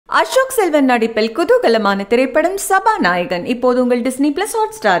அசோக் செல்வன் நடிப்பில் குதூகலமான திரைப்படம் சபாநாயகன் இப்போது உங்கள் Disney+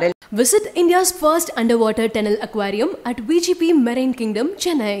 Hotstarல். Visit India's first underwater tunnel aquarium at BJP Marine Kingdom,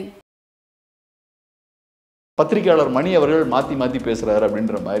 Chennai. பத்திரிகையாளர் மணி அவர்கள் மாத்தி பேசுறாரு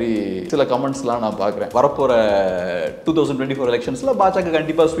அப்படின்ற மாதிரி சில கமெண்ட்ஸ்லாம் நான் பார்க்குறேன். வரப்போற 2024 எலெக்ஷன்ஸ்ல பாஜக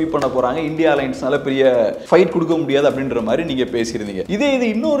கண்டிப்பா ஸ்வீப் பண்ண போறாங்க, இந்தியா அலைன்ஸ்னால பெரிய ஃபைட் கொடுக்க முடியாது அப்படின்ற மாதிரி நீங்க பேசியிருந்தீங்க. இது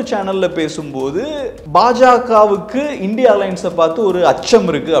இன்னொரு சேனல்ல பேசும்போது பாஜகவுக்கு இந்தியா அலைன்ஸை பார்த்து ஒரு அச்சம்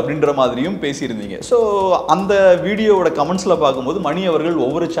இருக்கு அப்படின்ற மாதிரியும் பேசியிருந்தீங்க. ஸோ அந்த வீடியோவோட கமெண்ட்ஸ்ல பார்க்கும்போது மணி அவர்கள்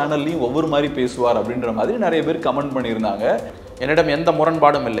ஒவ்வொரு சேனல்லையும் ஒவ்வொரு மாதிரி பேசுவார் அப்படின்ற மாதிரி நிறைய பேர் கமெண்ட் பண்ணியிருந்தாங்க. என்னிடம் எந்த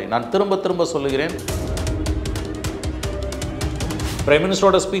முரண்பாடும் இல்லை. நான் திரும்ப சொல்லுகிறேன், பிரைம்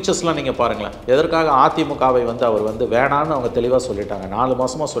மினிஸ்டரோட ஸ்பீச்சஸ்லாம் நீங்கள் பாருங்களேன். எதற்காக அதிமுகவை அவர் வேணான்னு அவங்க தெளிவாக சொல்லிட்டாங்க. 4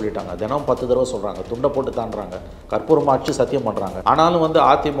 மாதமாக சொல்லிட்டாங்க. தினம் 10 தடவை சொல்கிறாங்க, துண்டை போட்டு தாண்டுறாங்க, கற்பூரமாச்சு சத்தியம் பண்ணுறாங்க. ஆனாலும்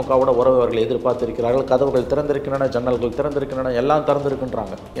அதிமுகவோட உறவு அவர்கள் எதிர்பார்த்திருக்கிறார்கள். கதவுகள் திறந்திருக்கின்றன, ஜன்னல்கள் திறந்திருக்கின்றன, எல்லாம்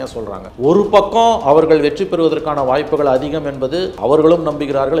திறந்திருக்கின்றாங்க. ஏன் சொல்கிறாங்க? ஒரு பக்கம் அவர்கள் வெற்றி பெறுவதற்கான வாய்ப்புகள் அதிகம் என்பது அவர்களும்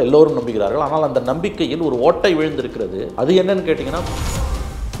நம்புகிறார்கள், எல்லோரும் நம்புகிறார்கள். ஆனால் அந்த நம்பிக்கையில் ஒரு ஓட்டை விழுந்திருக்கிறது. அது என்னன்னு கேட்டிங்கன்னா,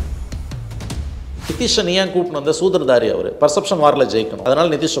 நிதிஷை நீ ஏன் கூட்டணும்? அந்த சூதரதாரி அவர் பர்செப்ஷன் வாரில் ஜெயிக்கணும், அதனால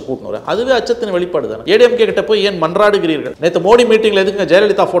நிதிஷை கூட்டணும். அதுவே அச்சத்தின் வெளிப்பாடு தானே. ஏடிஎம்கே கிட்ட போய் ஏன் மன்றாடுகிறீர்கள்? நேற்று மோடி மீட்டிங்ல எதுக்கு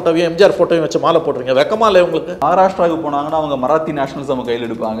ஜெயலலிதா போட்டோவையும் எம்ஜிஆர் போட்டோவையும் வச்சு மாலை போட்டுறீங்க? வெக்கமா இல்லை உங்களுக்கு? மகாராஷ்டிராவுக்கு போனாங்கன்னா அவங்க மராத்தி நேஷனலிசம் கையில்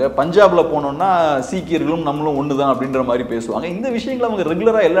எடுப்பாங்க. பஞ்சாப்ல போனோம்னா சீக்கியர்களும் நம்மளும் ஒண்ணுதான் அப்படின்ற மாதிரி பேசுவாங்க. இந்த விஷயங்களை அவங்க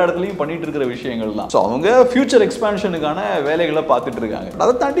ரெகுலரா எல்லா இடத்துலையும் பண்ணிட்டு இருக்கிற விஷயங்கள் தான். ஸோ அவங்க ஃபியூச்சர் எக்ஸ்பான்ஷனுக்கான வேலைகளை பார்த்துட்டு இருக்காங்க.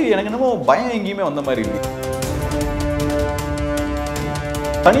 அதை தாண்டி எனக்கு என்னமோ பயம் எங்கேயுமே வந்த மாதிரி இருக்கு.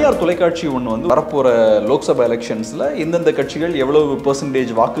 தனியார் தொலைக்காட்சி ஒன்று வரப்போற லோக்சபா எலெக்ஷன்ஸ்ல எந்தெந்த கட்சிகள் எவ்வளவு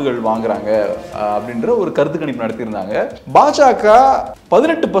பெர்சன்டேஜ் வாக்குகள் வாங்குறாங்க அப்படின்ற ஒரு கருத்து கணிப்பு நடத்தியிருந்தாங்க. பாஜக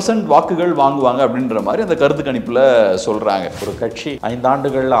 18% வாக்குகள் வாங்குவாங்க அப்படின்ற மாதிரி அந்த கருத்து கணிப்புல சொல்றாங்க. ஒரு கட்சி 5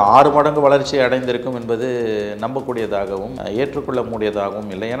 ஆண்டுகளில் 6 மடங்கு வளர்ச்சி அடைந்திருக்கும் என்பது நம்பக்கூடியதாகவும் ஏற்றுக்கொள்ள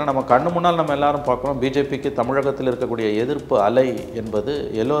முடியதாகவும் இல்லை. ஏன்னா நம்ம கண்ணு முன்னால் நம்ம எல்லாரும் பார்க்கணும், பிஜேபிக்கு தமிழகத்தில் இருக்கக்கூடிய எதிர்ப்பு அலை என்பது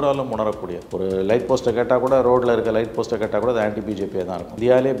எல்லோராலும் உணரக்கூடிய. ஒரு லைட் போஸ்ட்டை கேட்டால் கூட, ரோட்ல இருக்க லைட் போஸ்ட்டை கேட்டால் கூட அது ஆன்டி பிஜேபியாக தான் இருக்கும்.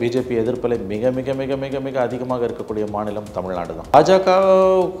 இந்தியாவிலே பிஜேபி எதிர்ப்பலை மிக மிக மிக மிக மிக அதிகமாக இருக்கக்கூடிய மாநிலம் தமிழ்நாடு தான்.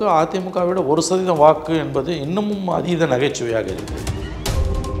 பாஜகவுக்கு அதிமுகவை விட 1% வாக்கு என்பது இன்னமும் அதீத நகைச்சுவையாக இருக்குது.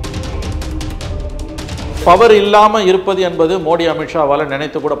 பவர் இல்லாமல் இருப்பது என்பது மோடி அமித்ஷாவால்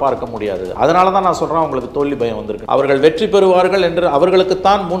நினைத்து கூட பார்க்க முடியாது. அதனால தான் நான் சொல்கிறேன், அவங்களுக்கு தோல்வி பயம் வந்திருக்கு. அவர்கள் வெற்றி பெறுவார்கள் என்று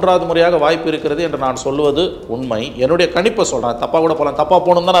அவர்களுக்குத்தான் 3வது முறையாக வாய்ப்பு இருக்கிறது என்று நான் சொல்லுவது உண்மை. என்னுடைய கணிப்பை சொல்கிறேன், தப்பாக கூட போகலாம், தப்பாக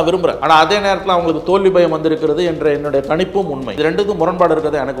போகணும் தான் நான் விரும்புகிறேன். ஆனால் அதே நேரத்தில் அவங்களுக்கு தோல்வி பயம் வந்திருக்கிறது என்ற என்னுடைய கணிப்பும் உண்மை. இது ரெண்டுக்கும் முரண்பாடு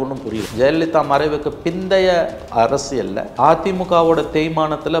இருக்கிறது எனக்கு ஒன்றும் புரியல. ஜெயலலிதா மறைவுக்கு பிந்தைய அரசியலில் அதிமுகவோட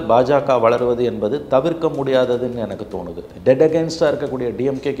தேய்மானத்தில் பாஜக வளருவது என்பது தவிர்க்க முடியாததுன்னு எனக்கு தோணுது. டெட் அகேன்ஸ்டாக இருக்கக்கூடிய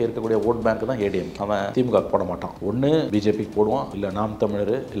டிஎம்கேக்கு இருக்கக்கூடிய ஓட் பேங்க் தான் ஏடிஎம். அவன் போட மாட்டான். ஒன்னு பிஜேபி போடுவான், இல்ல நாம்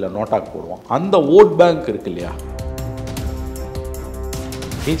தமிழர், இல்ல நோட்டாக் போடுவான். அந்த ஓட் பேங்க் இருக்கு இல்லையா,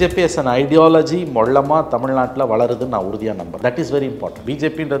 பிஜேபி as an ஐடியாலஜி மொள்ளமா தமிழ்நாட்டில் வளருதுன்னு நான் உறுதியாக நம்புறேன். That is very important.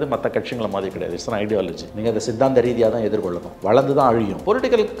 பிஜேபின்றது மற்ற கட்சிகளை மாதிரி கிடையாது. It's an ideology. நீங்கள் அதை சித்தாந்த ரீதியாக தான் எதிர்கொள்ளணும். வளர்ந்து தான் அழியும்.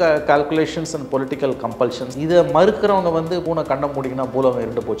 Political calculations and political compulsions இதை மறுக்கிறவங்க பூனை கண்ண முடிக்கினா பூலகம்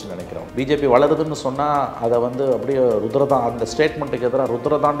இருந்து போச்சுன்னு நினைக்கிறோம். பிஜேபி வளருதுன்னு சொன்னால் அதை அப்படியே ருத்ரதான், அந்த ஸ்டேட்மெண்ட்டுக்கு எதிராக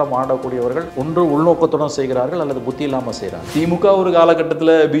ருத்ரதாண்டம் ஆடக்கூடியவர்கள் ஒன்று உள்நோக்கத்துடன் செய்கிறார்கள் அல்லது புத்தி இல்லாமல் செய்கிறாங்க. திமுக ஒரு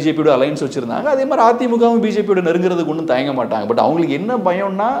காலகட்டத்தில் பிஜேபியோட அலைன்ஸ் வச்சிருந்தாங்க. அதே மாதிரி அதிமுகவும் பிஜேபியோட நெருங்குறதுக்கு ஒன்றும் தயங்க மாட்டாங்க. பட் அவங்களுக்கு என்ன பயம்,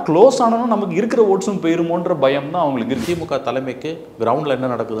 க்ளோஸ் ஆனாலும் நமக்கு இருக்கிற ஓட்ஸும் போயிருமோன்ற பயம் தான் அவங்களுக்கு. திமுக தலைமைக்கு கிரவுண்ட்ல என்ன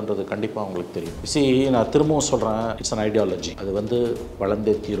நடக்குதுன்றது கண்டிப்பா அவங்களுக்கு தெரியும். நான் திரும்பவும் சொல்றேன், இட்ஸ் an ஐடியாலஜி. அது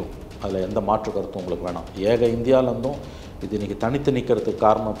வளர்ந்தே தீரும். அதுல எந்த மாற்று கருத்தும் உங்களுக்கு வேணாம். ஏக இந்தியாவிலிருந்தும் இது இன்னைக்கு தனித்து நிற்கிறதுக்கு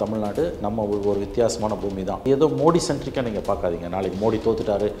காரணம் தமிழ்நாடு. நம்ம ஒரு வித்தியாசமான பூமி தான். ஏதோ மோடி சென்ட்ரிக்காக நீங்கள் பார்க்காதீங்க. நாளைக்கு மோடி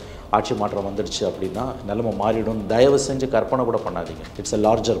தோத்துட்டாரு, ஆட்சி மாற்றம் வந்துடுச்சு அப்படின்னா நிலைமை மாறிடும். தயவு செஞ்சு கற்பனை கூட பண்ணாதீங்க. It's a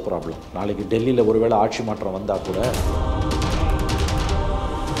larger problem. நாளைக்கு டெல்லியில் ஒருவேளை ஆட்சி மாற்றம் வந்தால் கூட.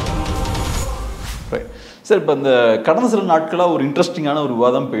 சார், இப்போ இந்த கடந்த சில நாட்களாக ஒரு இன்ட்ரெஸ்டிங்கான ஒரு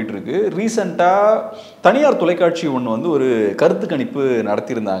விவாதம் போயிட்டு இருக்கு. ரீசெண்டாக தனியார் தொலைக்காட்சி ஒன்று ஒரு கருத்து கணிப்பு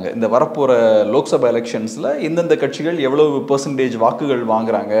நடத்தியிருந்தாங்க. இந்த வரப்போகிற லோக்சபா எலெக்ஷன்ஸில் எந்தெந்த கட்சிகள் எவ்வளவு பெர்சன்டேஜ் வாக்குகள்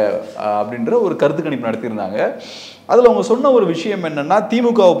வாங்குறாங்க அப்படின்ற ஒரு கருத்து கணிப்பு நடத்தியிருந்தாங்க. அதில் அவங்க சொன்ன ஒரு விஷயம் என்னென்னா,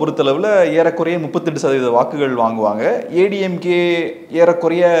 திமுகவை பொறுத்தளவில் ஏறக்குறைய 38% வாக்குகள் வாங்குவாங்க, ஏடிஎம்கே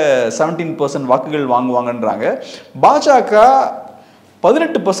ஏறக்குறைய 17% வாக்குகள் வாங்குவாங்கன்றாங்க, பாஜக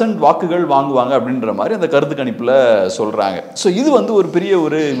 18% வாக்குகள் வாங்குவாங்க அப்படின்ற மாதிரி அந்த கருத்து கணிப்பில் சொல்கிறாங்க. ஸோ இது ஒரு பெரிய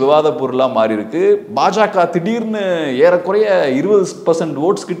ஒரு விவாத பொருளாக மாறி இருக்கு. பாஜக திடீர்னு ஏறக்குறைய 20%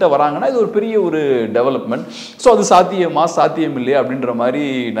 ஓட்ஸ் கிட்ட வராங்கன்னா இது ஒரு பெரிய ஒரு டெவலப்மெண்ட். ஸோ அது சாத்தியம் இல்லையா அப்படின்ற மாதிரி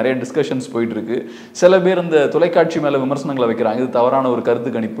நிறைய டிஸ்கஷன்ஸ் போயிட்டு இருக்கு. சில பேர் இந்த தொலைக்காட்சி மேலே விமர்சனங்களை வைக்கிறாங்க, இது தவறான ஒரு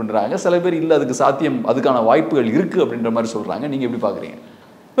கருத்து கணிப்புன்றாங்க. சில பேர் இல்லை, அதுக்கான வாய்ப்புகள் இருக்குது அப்படின்ற மாதிரி சொல்கிறாங்க. நீங்கள் எப்படி பார்க்குறீங்க?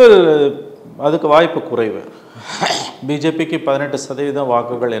 அதுக்கு வாய்ப்பு குறைவு. பிஜேபிக்கு 18%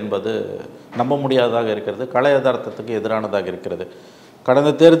 வாக்குகள் என்பது நம்ப முடியாததாக இருக்கிறது, கள யதார்த்தத்துக்கு எதிரானதாக இருக்கிறது.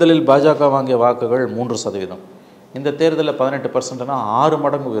 கடந்த தேர்தலில் பாஜக வாங்கிய வாக்குகள் 3%. இந்த தேர்தலில் 18%னா 6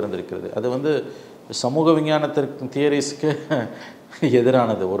 மடங்கு உயர்ந்திருக்கிறது. அது வந்து சமூக விஞ்ஞானத்திற்கு தியரிஸ்க்கு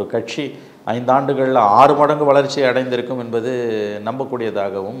எதிரானது. ஒரு கட்சி 5 ஆண்டுகளில் 6 மடங்கு வளர்ச்சியை அடைந்திருக்கும் என்பது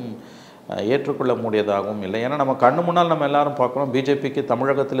நம்பக்கூடியதாகவும் ஏற்றுக்கொள்ள முடியதாகவும் இல்லை. ஏன்னா நம்ம கண்ணு முன்னால் நம்ம எல்லாரும் பார்க்குறோம், பிஜேபிக்கு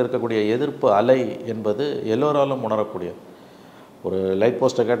தமிழகத்தில் இருக்கக்கூடிய எதிர்ப்பு அலை என்பது எல்லோராலும் உணரக்கூடியது. ஒரு லைட்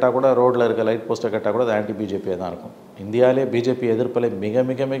போஸ்ட்டை கேட்டால் கூட, ரோட்டில் இருக்க லைட் போஸ்ட்டை கேட்டால் கூட அது ஆன்டி பிஜேபியாக தான் இருக்கும். இந்தியாவிலே பிஜேபி எதிர்ப்பலை மிக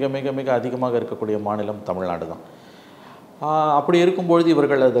மிக மிக மிக மிக அதிகமாக இருக்கக்கூடிய மாநிலம் தமிழ்நாடு தான். அப்படி இருக்கும்பொழுது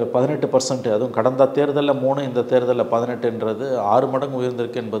இவர்கள் அதில் 18%, அதுவும் கடந்த தேர்தலில் 3, இந்த தேர்தலில் 18ன்றது 6 மடங்கு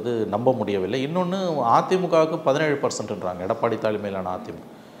உயர்ந்திருக்கு என்பது நம்ப முடியவில்லை. இன்னொன்று, அதிமுகவுக்கு 17%ன்றாங்க, எடப்பாடி தலைமையிலான அதிமுக.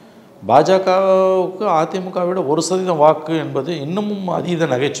 பாஜகவுக்கு அதிமுகவை விட 1% வாக்கு என்பது இன்னமும் அதீத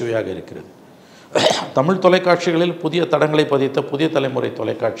நகைச்சுவையாக இருக்கிறது. தமிழ் தொலைக்காட்சிகளில் புதிய தடங்களை பதித்த புதிய தலைமுறை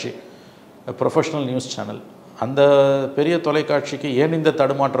தொலைக்காட்சி, ப்ரொஃபஷனல் நியூஸ் சேனல், அந்த பெரிய தொலைக்காட்சிக்கு ஏன் இந்த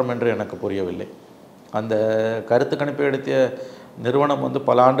தடுமாற்றம் என்று எனக்கு புரியவில்லை. அந்த கருத்து கணிப்பை எடுத்த நிறுவனம் வந்து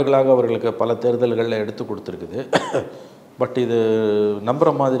பல ஆண்டுகளாக அவர்களுக்கு பல தேர்தல்களில் எடுத்து கொடுத்துருக்குது. பட் இது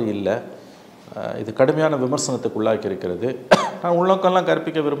நம்புகிற மாதிரி இல்லை. இது கடுமையான விமர்சனத்துக்கு உள்ளாக்கி இருக்கிறது. நான் உள்நோக்கம்லாம்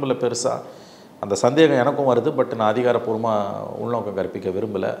கற்பிக்க விரும்பலை பெருசாக. அந்த சந்தேகம் எனக்கும் வருது, பட் நான் அதிகாரப்பூர்வமாக உள்நோக்கம் கற்பிக்க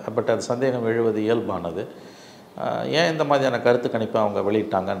விரும்பலை. பட் அது சந்தேகம் எழுவது இயல்பானது. ஏன் இந்த மாதிரியான கருத்து கணிப்பை அவங்க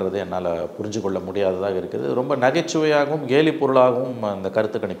வெளியிட்டாங்கன்றது என்னால் புரிஞ்சு கொள்ள முடியாததாக இருக்குது. ரொம்ப நகைச்சுவையாகவும் கேலி பொருளாகவும் அந்த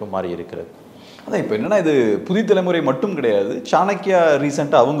கருத்து கணிப்பு மாறி இருக்கிறது. அதான் இப்போ என்னென்னா, இது புதிய தலைமுறை மட்டும் கிடையாது. சாணக்கியா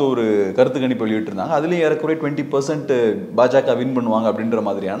ரீசெண்டாக அவங்க ஒரு கருத்து கணிப்பு வெளியிட்டிருந்தாங்க. அதுலேயும் ஏறக்குறைய 20% பாஜக வின் பண்ணுவாங்க அப்படின்ற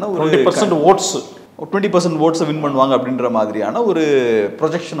மாதிரியான ஒரு 20% ஓட்ஸ் 20% ஓட்ஸை வின் பண்ணுவாங்க அப்படின்ற மாதிரியான ஒரு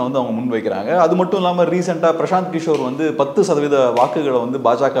ப்ரொஜெக்ஷனை வந்து அவங்க முன்வைக்கிறாங்க. அது மட்டும் இல்லாமல் ரீசெண்டாக பிரசாந்த் கிஷோர் வந்து 10% வாக்குகளை வந்து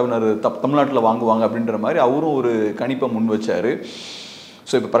பாஜகவினர் தமிழ்நாட்டில் வாங்குவாங்க அப்படின்ற மாதிரி அவரும் ஒரு கணிப்பை முன் வச்சார்.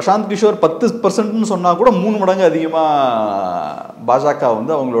 ஸோ இப்போ பிரசாந்த் கிஷோர் 10%ன்னு சொன்னால் கூட 3 மடங்கு அதிகமாக பாஜக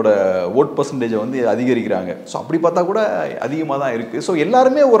வந்து அவங்களோட ஓட் பர்சன்டேஜை வந்து அதிகரிக்கிறாங்க. ஸோ அப்படி பார்த்தா கூட அதிகமாக தான் இருக்குது. ஸோ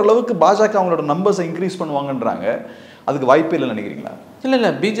எல்லாருமே ஓரளவுக்கு பாஜக அவங்களோட நம்பர்ஸை இன்க்ரீஸ் பண்ணுவாங்கன்றாங்க. அதுக்கு வாய்ப்பே இல்லை நினைக்கிறீங்களா? இல்லை,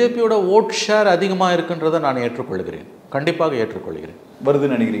 பிஜேபியோட ஓட் ஷேர் அதிகமாக இருக்குன்றதை நான் ஏற்றுக்கொள்கிறேன், கண்டிப்பாக ஏற்றுக்கொள்கிறேன்.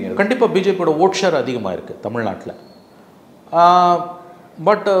 வருதுன்னு நினைக்கிறீங்க? கண்டிப்பாக பிஜேபியோட ஓட் ஷேர் அதிகமாக இருக்குது தமிழ்நாட்டில்.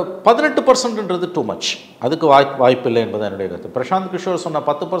 But 18%ன்றது too much. அதுக்கு வாய்ப்பு இல்லை என்பது என்னுடைய கருத்து. பிரசாந்த் கிஷோர் சொன்ன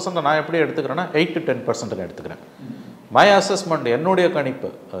 10% நான் எப்படி எடுத்துக்கிறேன்னா 8 to 10% எடுத்துக்கிறேன். மை அசஸ்மெண்ட், என்னுடைய கணிப்பு,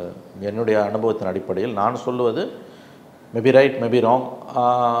 என்னுடைய அனுபவத்தின் அடிப்படையில் நான் சொல்லுவது, மேபி ரைட் மேபி ராங்,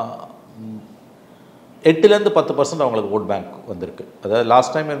 8லேருந்து 10% அவங்களுக்கு ஓட் பேங்க் வந்திருக்கு. அதாவது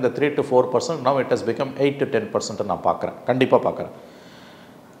லாஸ்ட் டைம் இந்த 3 to 4%, now it has become 8 to 10% நான் பார்க்குறேன், கண்டிப்பாக பார்க்குறேன்.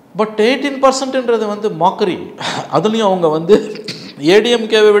 பட் 18%ன்றது வந்து மாக்கரி. அதுலேயும் அவங்க வந்து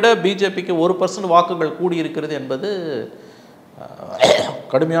ஏடிஎம்கேவை விட பிஜேபிக்கு 1% வாக்குகள் கூடி இருக்கிறது என்பது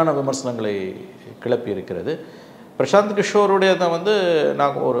கடுமையான விமர்சனங்களை கிளப்பி இருக்கிறது. பிரசாந்த் கிஷோருடையதை வந்து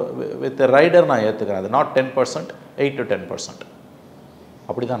நான் ஒரு வித் ரைடர் நான் ஏற்றுக்கிறேன். அது நாட் 10%, 8 to 10%,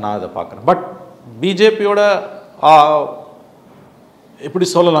 அப்படி தான் நான் அதை பார்க்குறேன். பட் பிஜேபியோட எப்படி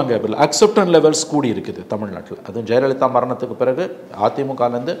சொல்லலாங்க, அக்செப்டன்ஸ் லெவல்ஸ் கூடி இருக்குது தமிழ்நாட்டில். அதுவும் ஜெயலலிதா மரணத்துக்கு பிறகு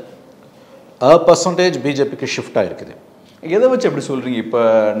அதிமுகலேருந்து % பிஜேபிக்கு ஷிஃப்ட் ஆகிருக்குது. எதை வச்சு எப்படி சொல்கிறீங்க? இப்போ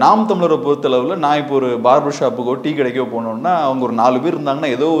நாம் தமிழரை பொறுத்தளவில், நான் இப்போ ஒரு பார்பர் ஷாப்புக்கோ டீ கடைக்கோ போனோன்னா அவங்க ஒரு 4 பேர்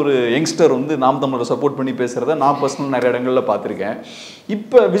இருந்தாங்கன்னா ஏதோ ஒரு யங்ஸ்டர் வந்து நாம் தமிழரை சப்போர்ட் பண்ணி பேசுகிறத நான் பர்சனல் நிறைய இடங்களில் பார்த்துருக்கேன்.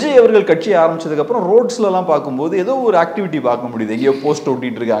 இப்போ விஜய் அவர்கள் கட்சி ஆரம்பித்ததுக்கப்புறம் ரோட்ஸ்லலாம் பார்க்கும்போது ஏதோ ஒரு ஆக்டிவிட்டி பார்க்க முடியுது. எங்கேயோ போஸ்ட்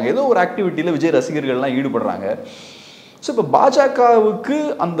ஓட்டிகிட்டு இருக்காங்க, ஏதோ ஒரு ஆக்டிவிட்டியில் விஜய் ரசிகர்கள்லாம் ஈடுபடுறாங்க. ஸோ இப்போ பாஜகவுக்கு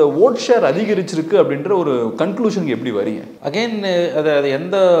அந்த ஓட் ஷேர் அதிகரிச்சிருக்கு அப்படின்ற ஒரு கன்க்ளூஷனுக்கு எப்படி வரீங்க? அகெயின் அது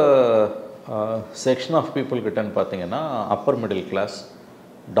எந்த செக்ஷன் ஆஃப் பீப்புள் கிட்டன்னு பார்த்தீங்கன்னா, upper middle class,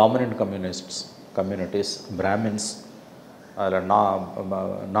 dominant communities, Brahmins, அதில்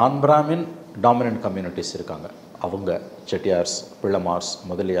நான் பிராமின் டாமினன்ட் கம்யூனிட்டிஸ் இருக்காங்க. அவங்க செட்டியார்ஸ், பிள்ளமார்ஸ்,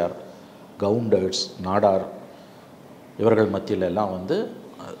 முதலியார், கவுண்டர்ஸ், நாடார், இவர்கள் மத்தியில் எல்லாம் வந்து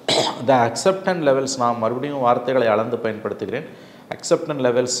த அக்செப்டன்ஸ் லெவல்ஸ், நான் மறுபடியும் வார்த்தைகளை அளந்து பயன்படுத்துகிறேன், acceptance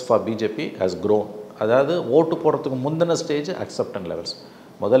levels for BJP has grown. அதாவது ஓட்டு போகிறதுக்கு முந்தின ஸ்டேஜ் அக்செப்டன்ஸ் லெவல்ஸ்.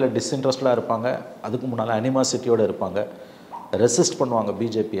 முதல்ல டிஸ்இன்ட்ரெஸ்டாக இருப்பாங்க, அதுக்கு முன்னால் அனிமாசிட்டியோடு இருப்பாங்க, ரெசிஸ்ட் பண்ணுவாங்க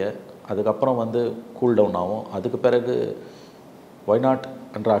பிஜேபியை. அதுக்கப்புறம் வந்து கூல் டவுன் ஆகும். அதுக்கு பிறகு ஒய் நாட்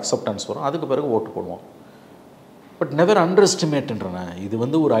என்ற அக்செப்டன்ஸ் வரும். அதுக்கு பிறகு ஓட்டு போடுவோம். But never under எஸ்டிமேட்ன்றன. இது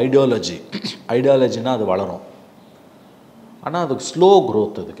வந்து ஒரு ஐடியாலஜினா அது வளரும், ஆனால் அதுக்கு ஸ்லோ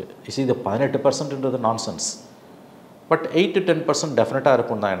க்ரோத். அதுக்கு இது 18%ன்றது நான்சென்ஸ். பட் 8 to 10% டெஃபினட்டாக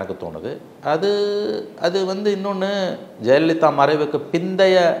இருக்கும்னு தான் எனக்கு தோணுது. அது வந்து இன்னொன்று, ஜெயலலிதா மறைவுக்கு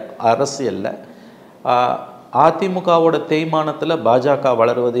பிந்தைய அரசியலில் அதிமுகவோட தேய்மானத்தில் பாஜக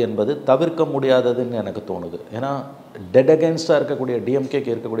வளருவது என்பது தவிர்க்க முடியாததுன்னு எனக்கு தோணுது. ஏன்னா டெட் அகேன்ஸ்டாக இருக்கக்கூடிய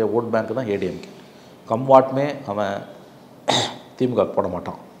டிஎம்கேக்கு இருக்கக்கூடிய ஓட் பேங்க் தான் ஏடிஎம்கே. கம்வாட்மே அவன் திமுக போட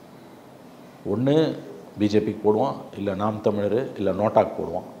மாட்டான். ஒன்று பிஜேபிக்கு போடுவான், இல்லை நாம் தமிழர், இல்லை நோட்டாக்கு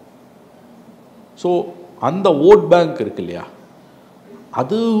போடுவான். ஸோ அந்த ஓட் பேங்க் இருக்கு இல்லையா,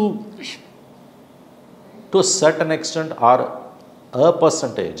 அது to a certain extent or a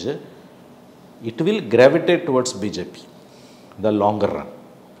percentage it will gravitate towards BJP in the longer run.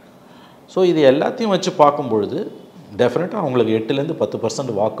 So இது எல்லாத்தையும் வச்சு பார்க்கும்பொழுது டெஃபினட்டாக அவங்களுக்கு 8லேருந்து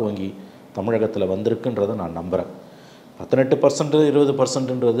 10% வாக்கு வங்கி தமிழகத்தில் வந்திருக்குன்றதை நான் நம்புகிறேன். 18%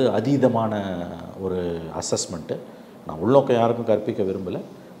 20%ன்றது அதீதமான ஒரு அசஸ்மெண்ட்டு. நான் உள்நோக்கம் யாருக்கும் கற்பிக்க விரும்பலை.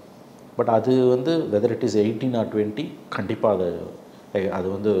 பட் அது வந்து வெதர் இட் இஸ் 18 or 20 கண்டிப்பாக அது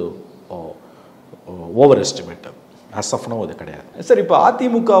வந்து ஓவர் எஸ்டிமேட்டட். அசஃப்னும் அது கிடையாது. சார், இப்போ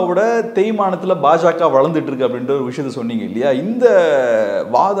அதிமுகவோட தேய்மானத்தில் பாஜக வளர்ந்துட்டு இருக்கு அப்படின்ற ஒரு விஷயத்த சொன்னீங்க இல்லையா? இந்த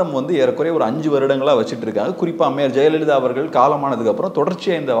வாதம் வந்து ஏறக்குறைய ஒரு 5 வருடங்களாக வச்சுட்டு இருக்காங்க. குறிப்பாக அம்மையார் ஜெயலலிதா அவர்கள் காலமானதுக்கப்புறம்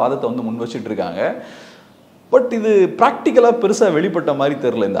தொடர்ச்சியாக இந்த வாதத்தை வந்து முன் வச்சுட்டு இருக்காங்க. பட் இது ப்ராக்டிக்கலாக பெருசாக வெளிப்பட்ட மாதிரி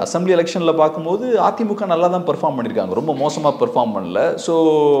தெரில. இந்த அசம்பிளி எலெக்ஷனில் பார்க்கும்போது அதிமுக நல்லா தான் பெர்ஃபார்ம் பண்ணியிருக்காங்க, ரொம்ப மோசமாக பெர்ஃபார்ம் பண்ணல. ஸோ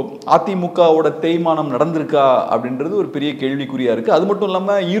அதிமுகவோட தேய்மானம் நடந்திருக்கா அப்படின்றது ஒரு பெரிய கேள்விக்குறியாக இருக்குது. அது மட்டும்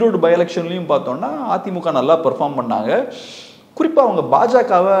இல்லாமல் ஈரோடு பை எலெக்ஷன்லையும் பார்த்தோன்னா அதிமுக நல்லா பெர்ஃபார்ம் பண்ணாங்க. குறிப்பாக அவங்க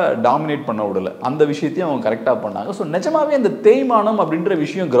பாஜகவை டாமினேட் பண்ண விடலை, அந்த விஷயத்தையும் அவங்க கரெக்டாக பண்ணாங்க. ஸோ நிஜமாவே அந்த தேய்மானம் அப்படின்ற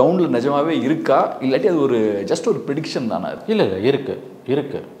விஷயம் கிரவுண்டில் நிஜமாவே இருக்கா, இல்லாட்டி அது ஒரு ஜஸ்ட் ஒரு ப்ரெடிக்ஷன் தானே? இல்லை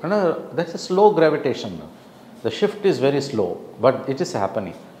இருக்குது. ஆனால் that's a slow gravitation. The shift is very slow, but it is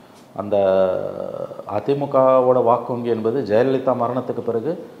happening. அந்த அதிமுகவோட வாக்கு வங்கி என்பது ஜெயலலிதா மரணத்துக்கு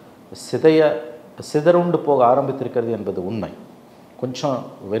பிறகு சிதறுண்டு போக ஆரம்பித்திருக்கிறது என்பது உண்மை. கொஞ்சம்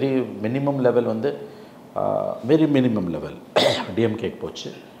வெரி மினிமம் லெவல் வந்து மினிமம் லெவல் டிஎம்கேக்கு போச்சு.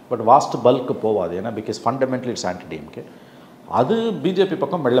 பட் வாஸ்ட் பல்க்கு போகாது. ஏன்னா because fundamentally it's anti DMK. அது பிஜேபி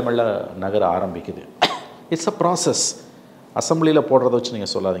பக்கம் மெல்ல மெல்ல நகர ஆரம்பிக்குது. It's a process. அசம்பிளியில் போடுறத வச்சு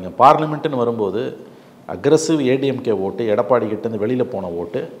நீங்கள் சொல்லாதீங்க. பார்லிமெண்ட்டுன்னு வரும்போது அக்ரெசிவ் ஏடிஎம்கே ஓட்டு, எடப்பாடி கிட்டேருந்து வெளியில் போன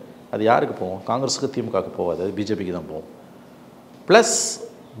ஓட்டு, அது யாருக்கு போகும்? காங்கிரஸுக்கு திமுகவுக்கு போகாது, அது பிஜேபிக்கு தான் போகும். Plus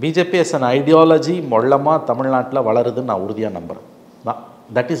BJP S an ideology மொள்ளமாக தமிழ்நாட்டில் வளருதுன்னு நான் உறுதியாக நம்புகிறேன்.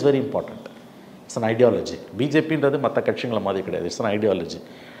 That is very important. It's an ideology. பிஜேபின்றது மற்ற கட்சிகளை மாதிரி கிடையாது. It's an ideology.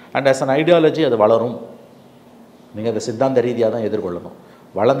 And as an ideology அது வளரும். நீங்கள் அதை சித்தாந்த ரீதியாக தான் எதிர்கொள்ளணும்.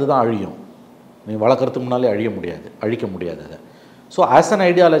 வளர்ந்து தான் அழியும். நீங்கள் வளர்க்குறதுக்கு முன்னாலே அழிக்க முடியாது அதை. ஸோ ஆஸ் அன்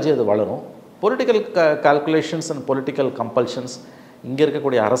ஐடியாலஜி அது வளரும். Political calculations and political compulsions, இங்கே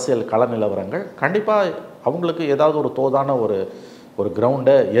இருக்கக்கூடிய அரசியல் கள நிலவரங்கள் கண்டிப்பாக அவங்களுக்கு ஏதாவது ஒரு தோதான ஒரு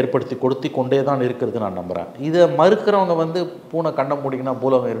கிரவுண்டை ஏற்படுத்தி கொடுத்து கொண்டே தான் இருக்கிறது நான் நம்புகிறேன். இதை மறுக்கிறவங்க வந்து பூனை கண்ணை மூடிங்கன்னா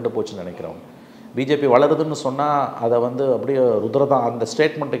பூலகம் இருண்டு போச்சுன்னு நினைக்கிறவங்க. பிஜேபி வளருதுன்னு சொன்னால் அதை வந்து அப்படியே அந்த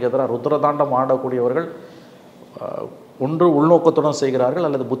ஸ்டேட்மெண்ட்டுக்கு எதிராக ருத்ரதாண்டம் ஆடக்கூடியவர்கள் ஒன்று உள்நோக்கத்துடன் செய்கிறார்கள்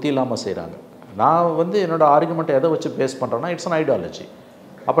அல்லது புத்தி இல்லாமல் செய்கிறாங்க. நான் வந்து என்னோடய ஆர்குமெண்ட்டை எதை வச்சு பேஸ் பண்ணுறேன்னா இட்ஸ் அன் ஐடியாலஜி.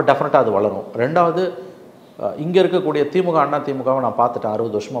 அப்போ டெஃபினட்டாக அது வளரும். ரெண்டாவது, இங்கே இருக்கக்கூடிய திமுக அண்ணா திமுகவை நான் பார்த்துட்டேன்,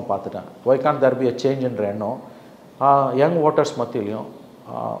 60 வருஷமாக பார்த்துட்டேன். Why can't there be a change என்ற எண்ணம் யங் ஓட்டர்ஸ் மத்தியிலையும்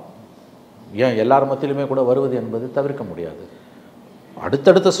ஏன் எல்லார் மத்தியிலுமே கூட வருவது என்பது தவிர்க்க முடியாது.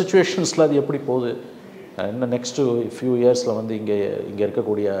 அடுத்தடுத்த சுச்சுவேஷன்ஸில் அது எப்படி போகுது, இன்னும் நெக்ஸ்ட்டு ஃபியூ இயர்ஸில் வந்து இங்கே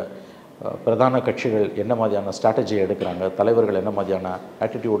இருக்கக்கூடிய பிரதான கட்சிகள் என்ன மாதிரியான ஸ்ட்ராட்டஜி எடுக்கிறாங்க, தலைவர்கள் என்ன மாதிரியான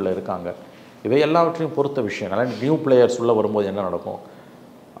ஆட்டிடியூடில் இருக்காங்க, இவை எல்லாவற்றையும் பொறுத்த விஷயம். அதனால் நியூ பிளேயர்ஸ் உள்ளே வரும்போது என்ன நடக்கும்,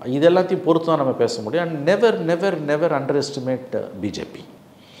 இது எல்லாத்தையும் பொறுத்து தான் நம்ம பேச முடியும். And never under estimate BJP.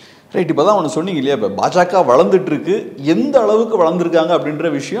 Right. இப்போ தான் ஒன்று சொன்னீங்க இல்லையா, இப்போ பாஜக வளர்ந்துட்டுருக்கு, எந்த அளவுக்கு வளர்ந்துருக்காங்க அப்படின்ற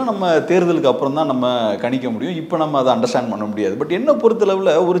விஷயம் நம்ம தேர்தலுக்கு அப்புறம் தான் நம்ம கணிக்க முடியும். இப்போ நம்ம அதை அண்டர்ஸ்டாண்ட் பண்ண முடியாது. பட் என்ன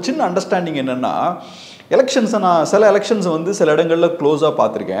பொறுத்தளவில் ஒரு சின்ன அண்டர்ஸ்டாண்டிங் என்னென்னா, நான் சில எலெக்ஷன்ஸை வந்து சில இடங்களில் க்ளோஸாக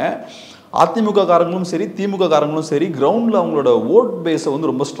பார்த்துருக்கேன். அதிமுக காரங்களும் சரி திமுக காரங்களும் சரி கிரவுண்டில் அவங்களோட ஓட் பேஸை வந்து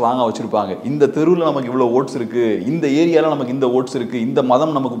ரொம்ப ஸ்ட்ராங்காக வச்சுருப்பாங்க. இந்த தெருவில் நமக்கு இவ்வளோ ஓட்ஸ் இருக்குது, இந்த ஏரியாவில் நமக்கு இந்த ஓட்ஸ் இருக்குது, இந்த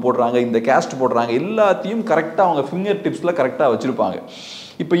மதம் நமக்கு போடுறாங்க, இந்த கேஸ்ட் போடுறாங்க, எல்லாத்தையும் கரெக்டாக அவங்க ஃபிங்கர் டிப்ஸில் கரெக்டாக வச்சுருப்பாங்க.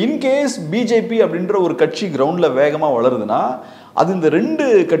 இப்போ இன்கேஸ் பிஜேபி அப்படின்ற ஒரு கட்சி கிரவுண்டில் வேகமாக வளருதுன்னா அது இந்த 2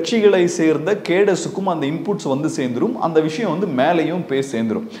 கட்சிகளை சேர்ந்த கேடஸுக்கும் அந்த இன்புட்ஸ் வந்து சேர்ந்துடும். அந்த விஷயம் வந்து மேலேயும் போய்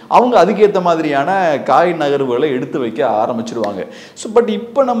சேர்ந்துடும். அவங்க அதுக்கேற்ற மாதிரியான காய் நகர்வுகளை எடுத்து வைக்க ஆரம்பிச்சிடுவாங்க. ஸோ பட்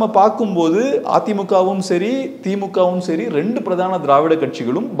இப்போ நம்ம பார்க்கும்போது அதிமுகவும் சரி திமுகவும் சரி 2 பிரதான திராவிட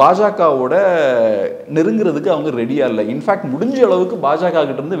கட்சிகளும் பாஜகவோட நெருங்கிறதுக்கு அவங்க ரெடியாக இல்லை. இன்ஃபேக்ட் முடிஞ்ச அளவுக்கு பாஜக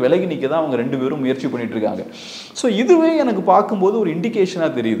கிட்ட இருந்து விலகி நிற்க தான் அவங்க 2 பேரும் முயற்சி பண்ணிட்டு இருக்காங்க. ஸோ இதுவே எனக்கு பார்க்கும்போது ஒரு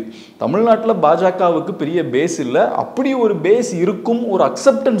இண்டிகேஷனாக தெரியுது. தமிழ்நாட்டில் பாஜகவுக்கு பெரிய பேஸ் இல்லை, அப்படி ஒரு பேஸ் இருக்கும், ஒரு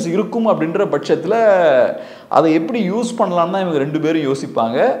அக்செப்டன்ஸ் இருக்கும் அப்படின்ற பட்சத்தில் அதை எப்படி யூஸ் பண்ணலான்னு தான் இவங்க 2 பேரும்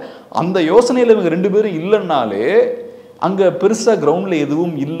யோசிப்பாங்க. அந்த யோசனையில் இவங்க 2 பேரும் இல்லைன்னாலே அங்கே பெருசாக கிரவுண்டில்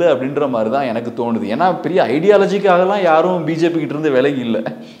எதுவும் இல்லை அப்படின்ற மாதிரி தான் எனக்கு தோணுது. ஏன்னா பெரிய ஐடியாலஜிக்காகலாம் யாரும் பிஜேபி கிட்ட இருந்து விலகி இல்லை.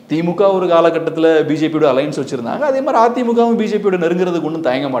 திமுக ஒரு காலகட்டத்தில் பிஜேபியோட அலைன்ஸ் வச்சுருந்தாங்க. அதே மாதிரி அதிமுகவும் பிஜேபியோட நெருங்கிறதுக்கு ஒன்றும்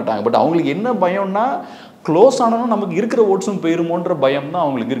தயங்க மாட்டாங்க. பட் அவங்களுக்கு என்ன பயம்னா க்ளோஸ் ஆனாலும் நமக்கு இருக்கிற ஓட்ஸும் போயிருமோன்ற பயம் தான்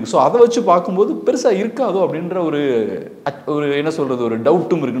அவங்களுக்கு இருக்குது. ஸோ அதை வச்சு பார்க்கும்போது பெருசாக இருக்காதோ அப்படின்ற ஒரு என்ன சொல்கிறது, ஒரு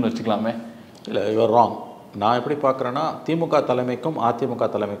டவுட்டும் இருக்குன்னு வச்சுக்கலாமே. இல்லை, யுவர் ராங். நான் எப்படி பார்க்குறேன்னா, திமுக தலைமைக்கும் அதிமுக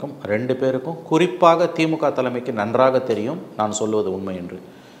தலைமைக்கும் 2 பேருக்கும், குறிப்பாக திமுக தலைமைக்கு நன்றாக தெரியும் நான் சொல்வது உண்மை என்று.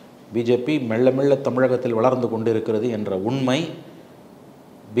 பிஜேபி மெல்ல மெல்ல தமிழகத்தில் வளர்ந்து கொண்டிருக்கிறது என்ற உண்மை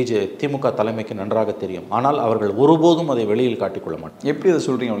திமுக தலைமைக்கு நன்றாக தெரியும். ஆனால் அவர்கள் ஒருபோதும் அதை வெளியில் காட்டிக்கொள்ள மாட்டாங்க. எப்படி அதை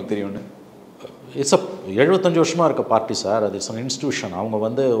சொல்கிறீங்க அவங்களுக்கு தெரியும்னு? இட்ஸ் 75 வருஷமாக இருக்க பார்ட்டி சார். அது இட்ஸ் அன் இன்ஸ்டியூஷன். அவங்க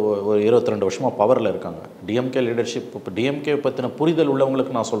வந்து ஒரு 22 வருஷமாக பவரில் இருக்காங்க. டிஎம்கே லீடர்ஷிப், இப்போ டிஎம்கே பற்றின புரிதல்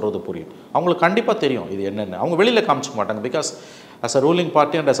உள்ளவங்களுக்கு நான் சொல்கிறது புரியும். அவங்களுக்கு கண்டிப்பாக தெரியும் இது என்னென்னு. அவங்க வெளியில் காமிச்சிக்க மாட்டாங்க. Because as a ruling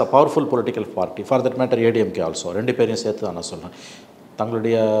party and as a powerful political party, for that matter ADMK also, 2 பேரையும் சேர்த்து தான் நான் சொல்கிறேன்.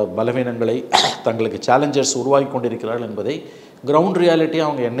 தங்களுடைய பலவீனங்களை, தங்களுக்கு சேலஞ்சர்ஸ் உருவாகி கொண்டிருக்கிறார்கள் என்பதை கிரவுண்ட் ரியாலிட்டியாக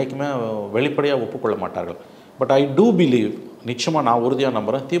அவங்க என்றைக்குமே வெளிப்படையாக ஒப்புக்கொள்ள மாட்டார்கள். பட் ஐ டூ பிலீவ், நிச்சயமாக நான் உறுதியாக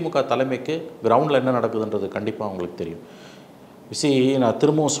நம்புகிறேன், திமுக தலைமைக்கு கிரவுண்டில் என்ன நடக்குதுன்றது கண்டிப்பாக அவங்களுக்கு தெரியும். நான்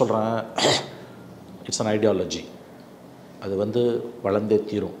திரும்பவும் சொல்கிறேன், இட்ஸ் அன் ஐடியாலஜி. அது வந்து வளர்ந்தே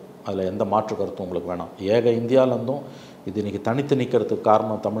தீரும். அதில் எந்த மாற்று கருத்தும் உங்களுக்கு வேணாம். ஏக இந்தியாவிலேருந்தும் இது இன்றைக்கி தனித்து நிற்கிறதுக்கு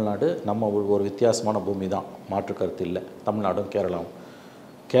காரணம் தமிழ்நாடு. நம்ம ஒரு வித்தியாசமான பூமி தான், மாற்று கருத்து இல்லை. தமிழ்நாடும் கேரளாவும்.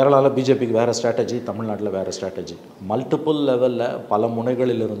 கேரளாவில் பிஜேபிக்கு வேறு ஸ்ட்ராட்டஜி, தமிழ்நாட்டில் வேறு ஸ்ட்ராட்டஜி. மல்டிப்புள் லெவலில் பல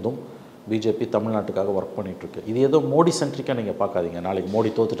முனைகளிலிருந்தும் பிஜேபி தமிழ்நாட்டுக்காக ஒர்க் பண்ணிகிட்ருக்கு. இது ஏதோ மோடி சென்ட்ரிக்காக நீங்கள் பார்க்காதீங்க. நாளைக்கு மோடி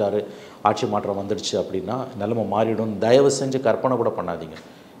தோத்துட்டாரு, ஆட்சி மாற்றம் வந்துடுச்சு அப்படின்னா நிலைமை மாறிடும் தயவு செஞ்சு கற்பனை கூட பண்ணாதீங்க.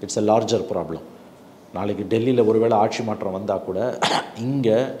 It's a larger problem. நாளைக்கு டெல்லியில் ஒருவேளை ஆட்சி மாற்றம் வந்தால் கூட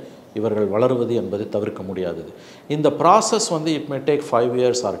இங்கே இவர்கள் வளருவது என்பது தவிர்க்க முடியாதது. இந்த ப்ராசஸ் வந்து it may take 5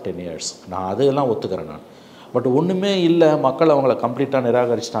 years or 10 years. நான் அதையெல்லாம் ஒத்துக்கிறேன் நான். பட் ஒன்றுமே இல்லை, மக்கள் அவங்கள கம்ப்ளீட்டாக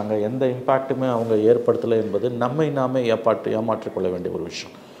நிராகரிச்சிட்டாங்க, எந்த இம்பேக்ட்டுமே அவங்க ஏற்படுத்தலை என்பது நம்மை நாமே ஏமாற்றிக்கொள்ள வேண்டிய ஒரு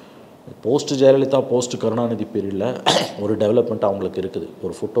விஷயம். போஸ்ட் ஜெயலலிதா, போஸ்ட் கருணாநிதி பீரியடில் ஒரு டெவலப்மெண்ட் அவங்களுக்கு இருக்குது,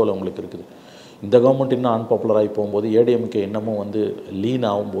 ஒரு ஃபுட்டோல் அவங்களுக்கு இருக்குது. இந்த கவர்மெண்ட் இன்னும் அன்பாப்புலர் ஆகி போகும்போது, ஏடிஎம்கே இன்னமும் வந்து லீன்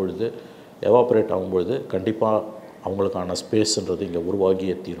ஆகும்பொழுது, எவாப்ரேட் ஆகும்பொழுது கண்டிப்பாக அவங்களுக்கான ஸ்பேஸ்ன்றது இங்கே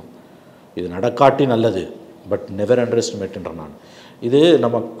உருவாகியே தீரும். இது நடக்காட்டி நல்லது, பட் நெவர் அண்டர் எஸ்டிமேட்ன்ற நான். இது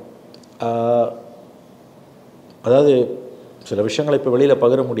நம்ம அதாவது சில விஷயங்களை இப்போ வெளியில்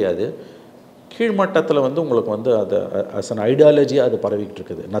பகிர முடியாது. கீழ்மட்டத்தில் வந்து உங்களுக்கு வந்து அதை ஆஸ் அன் ஐடியாலஜியாக அது பரவிக்கிட்டு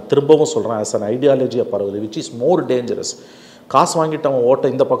இருக்குது. நான் திரும்பவும் சொல்கிறேன், ஆஸ் அன் ஐடியாலஜியாக பரவுது, விச் இஸ் மோர் டேஞ்சரஸ். காசு வாங்கிட்டு அவன் ஓட்டை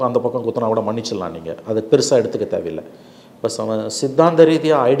இந்த பக்கம் அந்த பக்கம் குத்தினா கூட மன்னிச்சிடலாம், நீங்கள் அதை பெருசாக எடுத்துக்க தேவையில்லை. பஸ் அவன் சித்தாந்த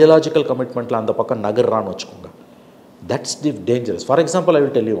ரீதியாக ஐடியாலஜிக்கல் கமிட்மெண்ட்டில் அந்த பக்கம் நகர்றான்னு வச்சுக்கோங்க, that's the dangerous. For example, I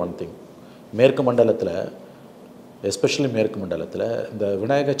will tell you one thing. மேற்கு மண்டலத்தில், எஸ்பெஷலி மேற்கு மண்டலத்தில் இந்த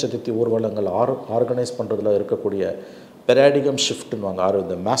விநாயகர் சதுர்த்தி ஊர்வலங்கள் ஆர்கனைஸ் பண்ணுறதுல இருக்கக்கூடிய பெராடிகம் ஷிஃப்ட்னுவாங்க,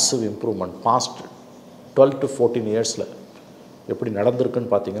 இந்த massive improvement past 12 to 14 years எப்படி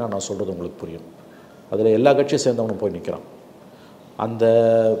நடந்திருக்குன்னு பார்த்தீங்கன்னா நான் சொல்கிறது உங்களுக்கு புரியும். அதில் எல்லா கட்சியும் சேர்ந்தவனும் போய் நிற்கிறான். அந்த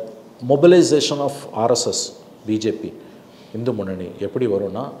mobilisation of RSS, BJP, Hindu முன்னணி எப்படி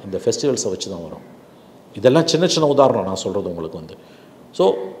வரும்னா இந்த ஃபெஸ்டிவல்ஸை வச்சு தான் வரும். இதெல்லாம் சின்ன சின்ன உதாரணம் நான் சொல்கிறது உங்களுக்கு வந்து. ஸோ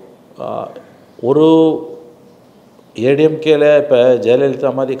ஒரு ஏடிஎம்கேல இப்போ ஜெயலலிதா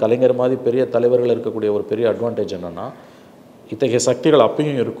மாதிரி, கலைஞர் மாதிரி பெரிய தலைவர்கள் இருக்கக்கூடிய ஒரு பெரிய அட்வான்டேஜ் என்னென்னா, இத்தகைய சக்திகள்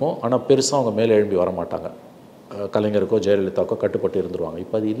அப்பயும் இருக்கும், ஆனால் பெருசாக அவங்க மேலே எழும்பி வரமாட்டாங்க. கலைஞருக்கோ ஜெயலலிதாக்கோ கட்டுப்பட்டு இருந்துருவாங்க.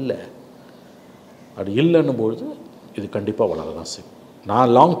 இப்போ அது இல்லை. அது இல்லைன்னும்பொழுது இது கண்டிப்பாக வளரதான் செய்யும்.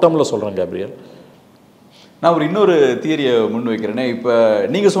 நான் லாங் டேர்மில் சொல்கிறேன் கேப்ரியல். நான் ஒரு இன்னொரு தியரியை முன் வைக்கிறேனே. இப்போ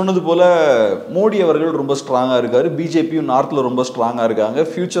நீங்கள் சொன்னது போல் மோடி அவர்கள் ரொம்ப ஸ்ட்ராங்காக இருக்கார், பிஜேபியும் நார்த்தில் ரொம்ப ஸ்ட்ராங்காக இருக்காங்க.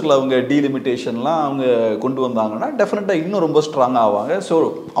 ஃப்யூச்சரில் அவங்க டீலிமிட்டேஷன்லாம் அவங்க கொண்டு வந்தாங்கன்னா டெஃபினட்டாக இன்னும் ரொம்ப ஸ்ட்ராங்காக ஆவாங்க. ஸோ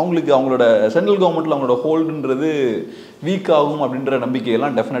அவங்களுக்கு அவங்களோட சென்ட்ரல் கவர்மெண்ட்டில் அவங்களோட ஹோல்டுன்றது வீக் ஆகும் அப்படின்ற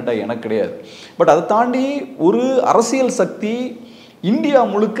நம்பிக்கையெல்லாம் டெஃபினட்டாக எனக்கு கிடையாது. பட் அதை தாண்டி ஒரு அரசியல் சக்தி இந்தியா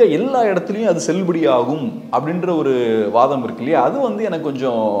முழுக்க எல்லா இடத்துலையும் அது செல்லுபடியாகும் அப்படின்ற ஒரு வாதம் இருக்கு இல்லையா, அது வந்து எனக்கு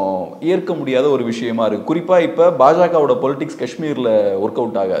கொஞ்சம் ஏற்க முடியாத ஒரு விஷயமா இருக்குது. குறிப்பாக இப்போ பாஜகவோட பொலிட்டிக்ஸ் காஷ்மீரில் ஒர்க்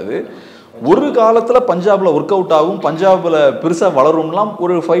அவுட் ஆகாது. ஒரு காலத்தில் பஞ்சாபில் ஒர்க் அவுட் ஆகும், பஞ்சாபில் பெருசாக வளரும்லாம்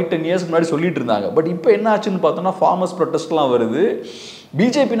ஒரு 5-10 years முன்னாடி சொல்லிட்டு இருந்தாங்க. பட் இப்போ என்ன ஆச்சுன்னு பார்த்தோன்னா ஃபார்மர்ஸ் ப்ரொட்டஸ்ட்லாம் வருது.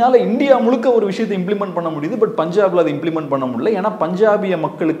 பிஜேபினால இந்தியா முழுக்க ஒரு விஷயத்தை இம்ப்ளிமெண்ட் பண்ண முடியுது, பட் பஞ்சாபில் அதை இம்ப்ளிமெண்ட் பண்ண முடியல. ஏன்னா பஞ்சாபிய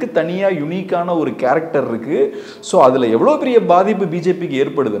மக்களுக்கு தனியாக யுனிக்கான ஒரு கேரக்டர் இருக்குது. ஸோ அதில் எவ்வளோ பெரிய பாதிப்பு பிஜேபிக்கு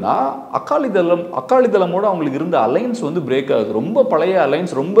ஏற்படுதுன்னா, அக்காலிதளமோட அவங்களுக்கு இருந்த அலைன்ஸ் வந்து பிரேக் ஆகுது. ரொம்ப பழைய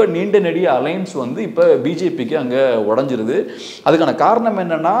அலைன்ஸ், ரொம்ப நீண்ட நெடிய அலைன்ஸ் வந்து இப்போ பிஜேபிக்கு அங்கே உடஞ்சிருது. அதுக்கான காரணம்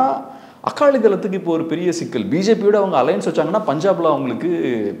என்னென்னா, அகாலிதளத்துக்கு இப்போ ஒரு பெரிய சிக்கல். பிஜேபியோட அவங்க அலையன்ஸ் வச்சாங்கன்னா பஞ்சாப்ல அவங்களுக்கு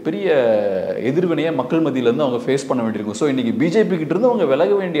பெரிய எதிர்வினையை மக்கள் மத்தியிலேருந்து அவங்க ஃபேஸ் பண்ண வேண்டியிருக்கும். ஸோ இன்னைக்கு பிஜேபி கிட்ட இருந்து அவங்க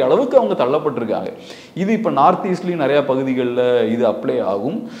விலக வேண்டிய அளவுக்கு அவங்க தள்ளப்பட்டிருக்காங்க. இது இப்போ நார்த் ஈஸ்ட்லேயும் நிறையா பகுதிகளில் இது அப்ளை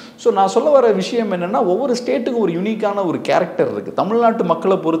ஆகும். ஸோ நான் சொல்ல வர விஷயம் என்னென்னா, ஒவ்வொரு ஸ்டேட்டுக்கும் ஒரு யூனிக்கான ஒரு கேரக்டர் இருக்குது. தமிழ்நாட்டு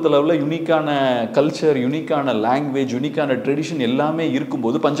மக்களை பொறுத்தளவில் யூனிக்கான கல்ச்சர், யூனிக்கான லாங்குவேஜ், யூனிக்கான ட்ரெடிஷன் எல்லாமே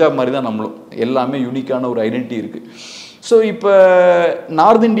இருக்கும்போது பஞ்சாப் மாதிரி தான் நம்மளும் எல்லாமே யூனிக்கான ஒரு ஐடென்டிட்டி இருக்குது. ஸோ இப்போ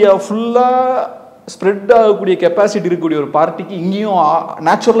நார்த் இந்தியா ஃபுல்லாக ஸ்ப்ரெட் ஆகக்கூடிய கெப்பாசிட்டி இருக்கக்கூடிய ஒரு பார்ட்டிக்கு இங்கேயும்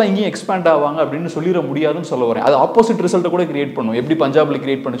நேச்சுரலாக இங்கேயும் எக்ஸ்பேண்ட் ஆவாங்க அப்படின்னு சொல்லிட முடியாதுன்னு சொல்ல வரேன். அது ஆப்போசிட் ரிசல்ட்டை கூட கிரியேட் பண்ணும். எப்படி பஞ்சாபில்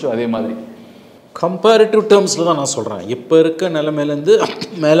கிரியேட் பண்ணிச்சோ அதே மாதிரி கம்பேரிட்டிவ் டேர்ம்ஸில் தான் நான் சொல்கிறேன். இப்போ இருக்க நிலைமையிலேருந்து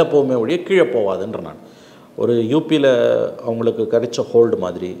மேலே போகுமே ஒழிய கீழே போகாதுன்ற நான் ஒரு யூபியில் அவங்களுக்கு கிடைச்ச ஹோல்டு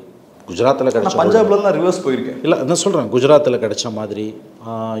மாதிரி குஜராத்தில் கிடைச்ச, பஞ்சாப்ல தான் ரிவர்ஸ் போயிருக்கேன். இல்லை நான் சொல்கிறேன், குஜராத்தில் கிடைச்ச மாதிரி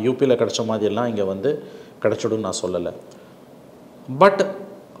யூபியில் கிடைச்ச மாதிரி எல்லாம் இங்கே வந்து கிடைச்சிடுன்னு நான் சொல்லலை. பட்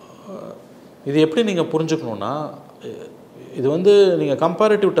இது எப்படி நீங்கள் புரிஞ்சுக்கணுன்னா, இது வந்து நீங்கள்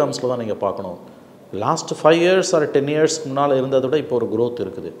கம்பேரிட்டிவ் டேர்ம்ஸில் தான் நீங்கள் பார்க்கணும். லாஸ்ட் 5 years ஆர் 10 years முன்னால் இருந்ததை விட இப்போ ஒரு க்ரோத்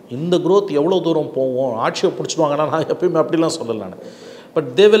இருக்குது. இந்த க்ரோத் எவ்வளோ தூரம் போவோம், ஆட்சியை பிடிச்சிடுவாங்கன்னா நான் எப்பயுமே அப்படிலாம் சொல்லலை நான். But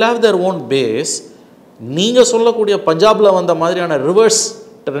they will have their own pace. நீங்கள் சொல்லக்கூடிய பஞ்சாபில் வந்த மாதிரியான ரிவர்ஸ்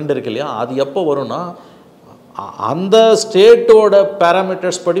ட்ரெண்ட் இருக்கு இல்லையா, அது எப்போ வரும்னா அந்த ஸ்டேட்டோட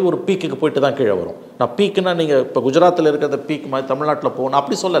பேராமீட்டர்ஸ் படி ஒரு பீக்குக்கு போயிட்டு தான் கீழே வரும். நான் பீக்குன்னா நீங்கள் இப்போ குஜராத்தில் இருக்கிறத பீக் மாதிரி தமிழ்நாட்டில் போகணும்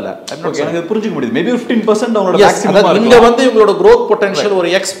அப்படி சொல்லலை. எனக்கு புரிஞ்சுக்க முடியுது. மேபி 15% அவங்களோட இங்கே வந்து இவங்களோட க்ரோத் பொட்டன்ஷியல் ஒரு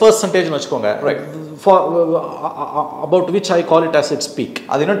X% வச்சுக்கோங்க, about which I call it as it's peak.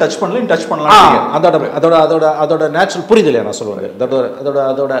 அது இன்னும் டச் பண்ணலாம். அதோட நேச்சுரல் புரியுது இல்லையா நான் சொல்லுவேன்.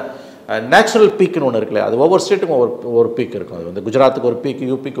 அதோட நேச்சுரல் பீக்குன்னு ஒன்று இருக்குல்ல, அது ஒவ்வொரு ஸ்டேட்டுக்கும் ஒரு பீக் இருக்கும். அது வந்து குஜராத்துக்கு ஒரு பீக்,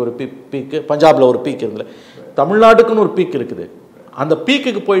 யூபிக்கு ஒரு பீக்கு, பஞ்சாபில் ஒரு பீக் இருந்தது, தமிழ்நாட்டுக்குன்னு ஒரு பீக் இருக்குது. அந்த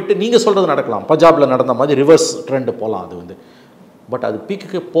பீக்குக்கு போயிட்டு நீங்கள் சொல்கிறது நடக்கலாம், பஞ்சாபில் நடந்த மாதிரி ரிவர்ஸ் ட்ரெண்டு போகலாம். அது வந்து பட் அது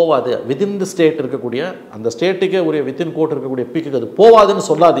பீக்குக்கு போகாது. வித்தின் தி ஸ்டேட் இருக்கக்கூடிய அந்த ஸ்டேட்டுக்கே ஒரு வித்தின் கோட் இருக்கக்கூடிய பீக்குக்கு அது போகாதுன்னு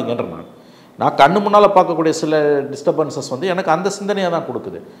சொல்லாதீங்கன்ற நான் கண்ணு முன்னால் பார்க்கக்கூடிய சில டிஸ்டர்பன்சஸ் வந்து எனக்கு அந்த சிந்தனையை தான்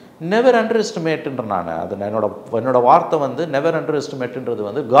கொடுக்குது. நெவர் அண்டர் எஸ்டிமேட்டுன்ற நான் அது என்னோட வார்த்தை வந்து நெவர் அண்டர் எஸ்டிமேட்டுன்றது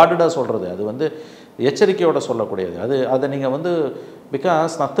வந்து கார்டடாக சொல்கிறது, அது வந்து எச்சரிக்கையோடு சொல்லக்கூடியது. அதை நீங்கள் வந்து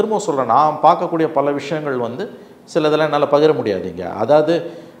பிகாஸ் நான் திரும்ப சொல்கிறேன், நான் பார்க்கக்கூடிய பல விஷயங்கள் வந்து சில இதெல்லாம் என்னால் பகிர முடியாதுங்க. அதாவது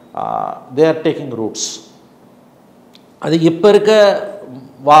தே ஆர் டேக்கிங் ரூட்ஸ். அது இப்போ இருக்க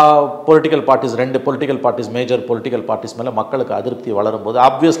political parties, 2 political parties, major political parties மேலே மக்களுக்கு அதிருப்தி வளரும்போது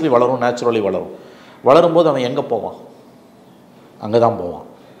ஆப்வியஸ்லி வளரும், நேச்சுரலி வளரும்போது அவன் எங்கே போவான், அங்கே தான் போவான்.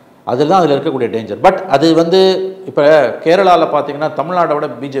 அதில் தான் அதில் இருக்கக்கூடிய டேஞ்சர். பட் அது வந்து இப்போ கேரளாவில் பார்த்தீங்கன்னா தமிழ்நாட்டை விட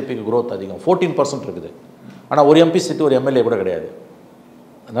பிஜேபிக்கு க்ரோத் அதிகம், 14% இருக்குது. ஆனால் ஒரு எம்பி சீட்டு ஒரு எம்எல்ஏ கூட கிடையாது.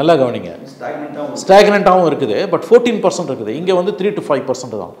 நல்லா கவனிங்க, ஸ்டாக்னண்ட்டாகவும் இருக்குது. பட் 14% இருக்குது. இங்கே வந்து 3 to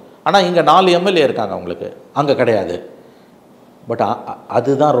 5% தான். ஆனால் இங்கே 4 எம்எல்ஏ இருக்காங்க அவங்களுக்கு, அங்கே கிடையாது. பட்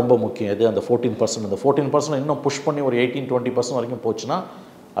அதுதான் ரொம்ப முக்கியம். இது அந்த 14%. அந்த 14% இன்னும் புஷ் பண்ணி ஒரு 18-20% வரைக்கும் போச்சுன்னா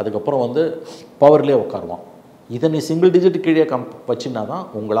அதுக்கப்புறம் வந்து பவர்லேயே உட்காருவான். இதை நீ சிங்கிள் டிஜிட் கீழே வச்சுன்னா தான்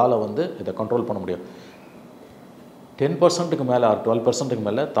உங்களால் வந்து இதை கண்ட்ரோல் பண்ண முடியும். 10%க்கு மேலே ஆர் 12%க்கு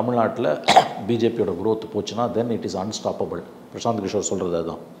மேலே தமிழ்நாட்டில் பிஜேபியோட க்ரோத் போச்சுன்னா then it is unstoppable. Prashanth Kishore சொல்கிறது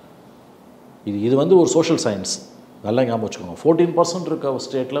அதுதான். இது வந்து ஒரு சோஷியல் சயின்ஸ், நல்லா ஞாபகம் வச்சுக்கோங்க. 14% இருக்க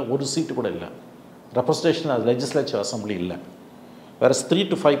ஸ்டேட்டில் ஒரு சீட்டு கூட இல்லை, ரெப்ரஸன்டேஷன் லெஜிஸ்லேச்சர் அசம்பிளி இல்லை. வேறு 3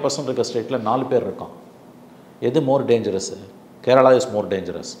 to 5% இருக்க ஸ்டேட்டில் 4 பேர் இருக்கான். எது more dangerous? Kerala is more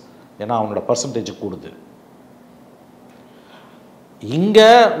dangerous. ஏன்னா அவனோட பர்சன்டேஜ் கூடுது. இங்கே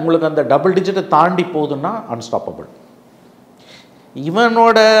உங்களுக்கு அந்த டபுள் டிஜிட்டை தாண்டி போகுதுன்னா அன்ஸ்டாப்பபிள்.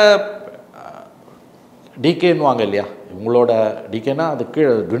 இவனோட டிகேன்னு வாங்க இல்லையா, இவங்களோட டிகேனா அது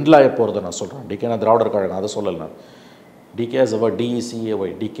கீழே ட்விண்டிலாக போகிறத நான் சொல்கிறேன். டிகேனா திராவிடர் கழகம், அதை சொல்லலை நான். Decay as a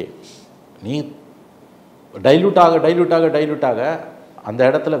DECAY decay. நீ டைல்யூட் ஆக அந்த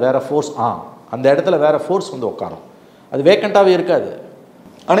இடத்துல வேறு ஃபோர்ஸ் அந்த இடத்துல வேறு ஃபோர்ஸ் வந்து உட்காரும். அது வேக்கண்ட்டாகவே இருக்காது.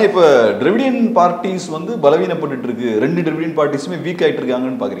 ஆனால் இப்போ டிராவிடியன் பார்ட்டிஸ் வந்து பலவீனப்பட்டு இருக்கு. 2 டிராவிடியன் பார்ட்டிஸுமே வீக் ஆகிட்டு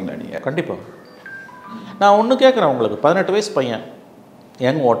இருக்காங்கன்னு பார்க்குறீங்களா நீங்கள்? கண்டிப்பாக. நான் ஒன்று கேட்குறேன் உங்களுக்கு, 18 வயசு பையன்,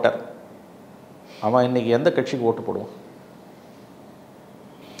 யங் ஓட்டர், அவன் இன்றைக்கி எந்த கட்சிக்கு ஓட்டு போடுவான்?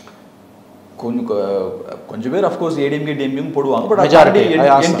 கொஞ்சம் பேர் அஃப்கோர்ஸ் ஏடிஎம்கே டிஎம்கேக்கு போடுவாங்க. பட் மெஜாரிட்டி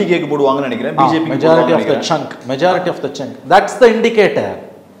என்டிகேக்கு போடுவாங்கன்னு நினைக்கிறேன். BJP majority of the chunk that's the indicator.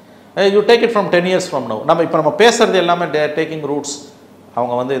 You take it from 10 years from now. நம்ம பேசுறது எல்லாமே டேக்கிங் ரூட்ஸ்.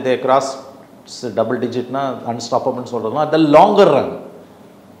 அவங்க வந்து இதே கிராஸ் டபுள் டிஜிட்னா அன்ஸ்டாப்பபிள்னு சொல்கிறதுனா த லாங்கர் ரன்.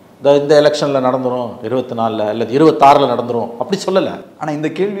 இந்த எலெக்ஷனில் நடந்துடும், 24 அல்லது 26 நடந்துடும் அப்படி சொல்லலை. ஆனால் இந்த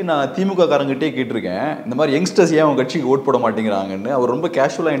கேள்வி நான் திமுக காரங்கிட்டே கேட்டிருக்கேன். இந்த மாதிரி யங்ஸ்டர்ஸ் ஏன் அவங்க கட்சிக்கு ஓட் போட மாட்டேங்கிறாங்கன்னு. அவர் ரொம்ப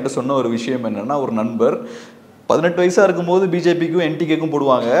கேஷுவலாக என்கிட்ட சொன்ன ஒரு விஷயம் என்னென்னா, ஒரு நண்பர் 18 வயசா இருக்கும்போது பிஜேபிக்கும் என்டிகேக்கும்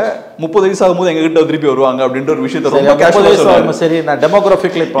போடுவாங்க, 30 வயசு ஆகும்போது எங்ககிட்ட திருப்பி வருவாங்க அப்படின்ற ஒரு விஷயத்தை ரொம்ப கேஷுவலா. சரி, நான்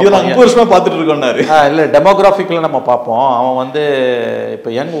டெமோகிராஃபிக்ல 30 வருஷமா பார்த்துட்டு இருக்கோம்னாரு. இல்லை, டெமோகிராஃபிக்ல நம்ம பார்ப்போம். அவன் வந்து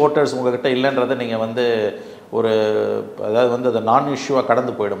இப்போ யங் ஓட்டர்ஸ் உங்ககிட்ட இல்லைன்றதை நீங்கள் வந்து ஒரு அதாவது வந்து அதை நான் இஷ்யூவாக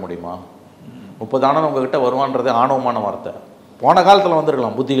கடந்து போயிட முடியுமா? 30 ஆனவன் உங்ககிட்ட வருவான்றது ஆணவமான வார்த்தை. போன காலத்தில்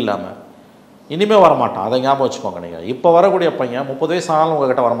வந்துருக்கலாம் புத்தி இல்லாமல், இனிமேல் வரமாட்டான். அதை ஞாபகம் வச்சுக்கோங்க. நீங்கள் இப்போ வரக்கூடிய பையன் 30 வயசு ஆனாலும்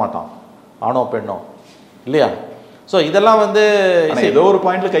உங்ககிட்ட வரமாட்டான், ஆணோ பெண்ணோ, இல்லையா? ஸோ இதெல்லாம் வந்து ஏதோ ஒரு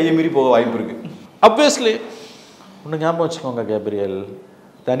பாயிண்ட்ல கையை மீறி போக வாய்ப்பு இருக்கு. அப்வியஸ்லி ஒன்று ஞாபகம் வச்சுக்கோங்க கேப்ரியல்,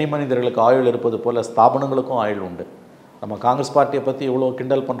 தனி மனிதர்களுக்கு ஆயுள் இருப்பது போல் ஸ்தாபனங்களுக்கும் ஆயுள் உண்டு. நம்ம காங்கிரஸ் பார்ட்டியை பற்றி இவ்வளோ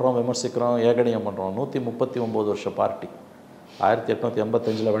கிண்டல் பண்ணுறோம், விமர்சிக்கிறோம், ஏகடியம் பண்ணுறோம். 139 வருஷ பார்ட்டி.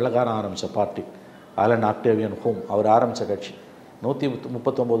 1885 வெள்ளக்காரன் ஆரம்பித்த பார்ட்டி. ஆலன் ஆக்டேவியன் ஹோம் அவர் ஆரம்பித்த கட்சி.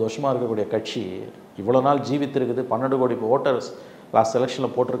 139 வருஷமாக இருக்கக்கூடிய கட்சி இவ்வளோ நாள் ஜீவித்திருக்குது. 12 கோடி ஓட்டர்ஸ் லாஸ்ட்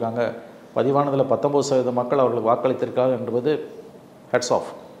எலெக்ஷனில் போட்டிருக்காங்க. பதிவானதில் 19% மக்கள் அவர்களுக்கு வாக்களித்திருக்காங்க என்பது ஹெட்ஸ்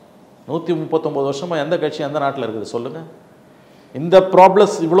ஆஃப். 139 வருஷமாக எந்த கட்சி எந்த நாட்டில் இருக்குது சொல்லுங்கள்? இந்த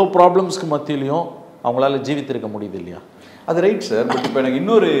இவ்வளோ ப்ராப்ளம்ஸ்க்கு மத்தியிலையும் அவங்களால ஜீவித்திருக்க முடியுது இல்லையா? அது ரைட் சார். பட் இப்போ எனக்கு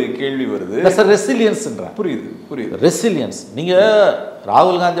இன்னொரு கேள்வி வருது சார். ரெசிலியன்ஸ்ன்ற புரியுது ரெசிலியன்ஸ். நீங்கள்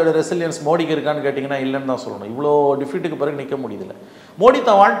ராகுல் காந்தியோட ரெசிலியன்ஸ் மோடிக்கு இருக்கான்னு கேட்டிங்கன்னா இல்லைன்னு தான் சொல்லணும். இவ்வளோ டிஃபீட்டுக்கு பிறகு நிற்க முடியுதில்லை. மோடி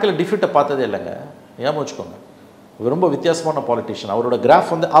தான் வாழ்க்கையில் டிஃபீட்டை பார்த்ததே இல்லைங்க, ஏன் வச்சுக்கோங்க. இவர் ரொம்ப வித்தியாசமான பாலிட்டிஷியன். அவரோட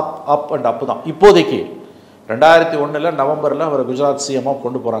கிராஃப் வந்து அப் அண்ட் அப் தான். இப்போதைக்கு 2001 நவம்பரில் அவர் குஜராத் சிஎம்மாக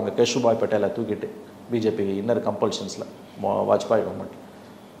கொண்டு போகிறாங்க, கேஷுபாய் பட்டேலை தூக்கிட்டு பிஜேபி இன்னர் கம்பல்ஷன்ஸில் வாஜ்பாய் கவர்மெண்ட்.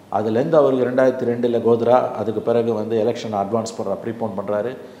 அதுலேருந்து அவருக்கு 2002 கோத்ரா, அதுக்கு பிறகு வந்து எலெக்ஷன் அட்வான்ஸ் பண்ணுறா, ப்ரீபோன்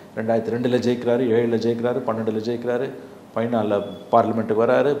பண்ணுறாரு. 2002 ஜெயிக்கிறாரு, 7 ஜெயிக்கிறாரு, 12 ஜெயிக்கிறாரு, 14 பார்லிமெண்ட்டுக்கு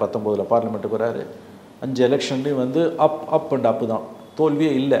வராரு, 19 பார்லிமெண்ட்டுக்கு வராரு. 5 எலெக்ஷன்லேயும் வந்து அப் அண்ட் அப்பு தான்,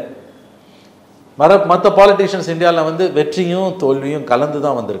 தோல்வியே இல்லை. மற்ற பாலிட்டிஷியன்ஸ் இந்தியாவில் வந்து வெற்றியும் தோல்வியும் கலந்து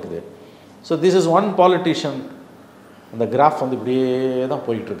தான் வந்திருக்குது. So this is one politician. அந்த கிராஃப் வந்து இப்படியே தான்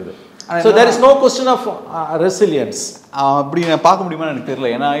போயிட்டு இருக்குது. So there is no question of resilience. அப்படி நான் பார்க்க முடியுமான்னு எனக்கு தெரியல.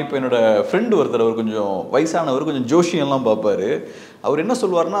 ஏன்னா இப்போ என்னோட ஃப்ரெண்டு ஒருத்தர், அவர் கொஞ்சம் வயசானவர், கொஞ்சம் ஜோஷியெல்லாம் பார்ப்பார். அவர் என்ன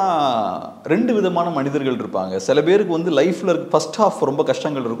சொல்லுவார்னா, 2 விதமான மனிதர்கள் இருப்பாங்க. சில பேருக்கு வந்து லைஃப்பில் ஃபர்ஸ்ட் ஹாஃப் ரொம்ப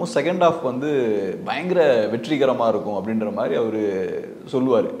கஷ்டங்கள் இருக்கும், செகண்ட் ஹாஃப் வந்து பயங்கர வெற்றிகரமாக இருக்கும் அப்படின்ற மாதிரி அவர்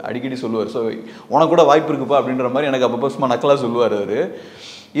சொல்லுவார், அடிக்கடி சொல்லுவார். ஸோ உனக்கு கூட வாய்ப்பு இருக்குப்பா அப்படின்ற மாதிரி எனக்கு அப்பப்போ சும்மா நக்கலாக சொல்லுவார் அவர்.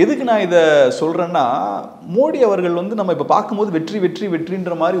 எதுக்கு நான் இதை சொல்கிறேன்னா, மோடி அவர்கள் வந்து நம்ம இப்போ பார்க்கும்போது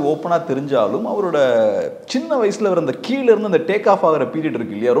வெற்றின்ற மாதிரி ஓப்பனாக தெரிஞ்சாலும், அவரோட சின்ன வயசில் அவர் அந்த கீழே இருந்து அந்த டேக் ஆஃப் ஆகிற பீரியட்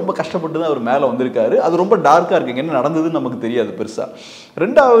இருக்கு இல்லையா, ரொம்ப கஷ்டப்பட்டு தான் அவர் மேலே வந்திருக்காரு. அது ரொம்ப டார்க்காக இருக்குங்க, என்ன நடந்ததுன்னு நமக்கு தெரியாது பெருசாக.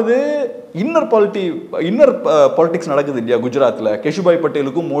 ரெண்டாவது, இன்னர் பாலிடிக்ஸ் நடக்குது இல்லையா குஜராத்தில். கேஷுபாய்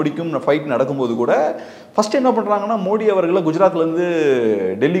பட்டேலுக்கும் மோடிக்கும் ஃபைட் நடக்கும்போது கூட ஃபர்ஸ்ட் என்ன பண்ணுறாங்கன்னா, மோடி அவர்களை குஜராத்லேருந்து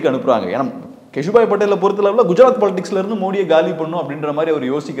டெல்லிக்கு அனுப்புகிறாங்க. ஏன்னா கேஷுபாய் பட்டேலை பொறுத்தளவில் குஜராத் பாலிடிக்ஸ்ல இருந்து மோடியை காலி பண்ணும் அப்படின்ற மாதிரி அவர்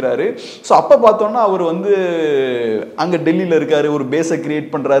யோசிக்கிறாரு. ஸோ அப்போ பார்த்தோன்னா அவர் வந்து அங்கே டெல்லியில் இருக்காரு, ஒரு பேஸை கிரியேட்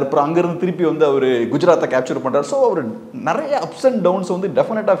பண்ணுறாரு. அப்புறம் அங்கேருந்து திருப்பி வந்து அவர் குஜராத்தை கேப்சர் பண்ணுறாரு. ஸோ அவர் நிறைய அப்ஸ் அண்ட் டவுன்ஸ் வந்து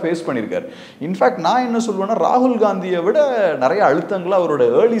டெஃபினட்டாக ஃபேஸ் பண்ணியிருக்காரு. இன்ஃபேக்ட் நான் என்ன சொல்லுவேன்னா, ராகுல் காந்தியை விட நிறைய அழுத்தங்களை அவரோட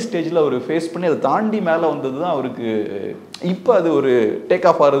ஏர்லி ஸ்டேஜில் அவர் ஃபேஸ் பண்ணி அதை தாண்டி மேலே வந்தது தான் அவருக்கு இப்போ அது ஒரு டேக்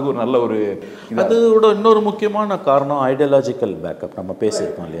ஆஃப் ஆகிறதுக்கு ஒரு நல்ல ஒரு அதோட இன்னொரு முக்கியமான காரணம் ஐடியாலஜிக்கல் பேக்கப். நம்ம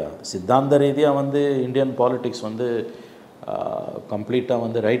பேசியிருக்கோம் இல்லையா, சித்தாந்த ரீதியாக வந்து இந்தியன் பாலிட்டிக்ஸ் வந்து கம்ப்ளீட்டாக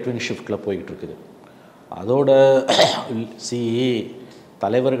வந்து ரைட் விங் ஷிஃப்டில் போய்கிட்டு இருக்குது. அதோட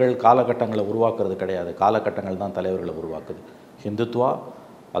தலைவர்கள் காலகட்டங்களை உருவாக்குறது கிடையாது, காலகட்டங்கள் தான் தலைவர்களை உருவாக்குது. Hindutva,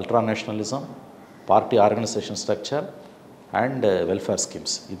 ultra nationalism, party organisation structure and welfare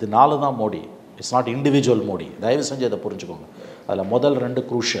schemes, இது 4 தான் Modi. It's not individual Modi. தயவு செஞ்சு அதை புரிஞ்சுக்கோங்க. அதில் முதல் 2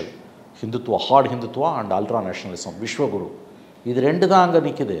 crucial, Hindutva, heart Hindutva and ultra nationalism, Vishwaguru, இது 2 தான் அங்கே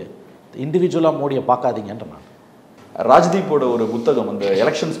நிற்குது. இண்டிவிஜுவலாக மோடியை பார்க்காதீங்கன்ற நான். ராஜ்தீப்போட ஒரு புத்தகம், அந்த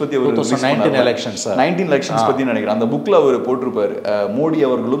எலெக்ஷன்ஸ் பற்றி ஒரு 19 எலெக்ஷன்ஸ் பற்றி நினைக்கிறேன். அந்த புக்கில் அவர் போட்டிருப்பாரு, மோடி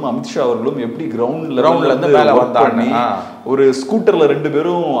அவர்களும் அமித்ஷா அவர்களும் எப்படி கிரவுண்ட்ல இருந்து மேலே வந்தாங்க. ஒரு ஸ்கூட்டர்ல 2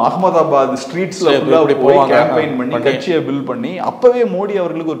 பேரும் அகமதாபாத் ஸ்ட்ரீட்ஸ்ல போய் கேம்பெயின் பண்ணி கட்சியை பில்ட் பண்ணி, அப்பவே மோடி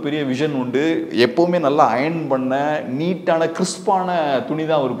அவர்களுக்கு ஒரு பெரிய விஷன் உண்டு. எப்பவுமே நல்லா அயன் பண்ண நீட்டான கிறிஸ்பான துணி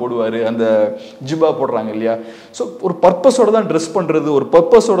தான் அவர் போடுவார். அந்த ஜிபா போடுறாங்க இல்லையா, ஸோ ஒரு பர்பஸோட தான் ட்ரெஸ் பண்றது, ஒரு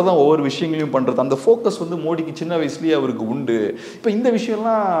பர்பஸோட தான் ஒவ்வொரு விஷயங்களையும் பண்றது. அந்த ஃபோக்கஸ் வந்து மோடிக்கு சின்ன வயசுலேயே அவருக்கு உண்டு. இப்போ இந்த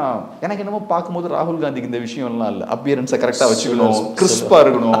விஷயம்லாம் எனக்கு என்னமோ பார்க்கும்போது ராகுல் காந்திக்கு இந்த விஷயம்லாம் இல்லை. அப்பியரன்ஸை கரெக்டாக வச்சுக்கணும், கிறிஸ்பா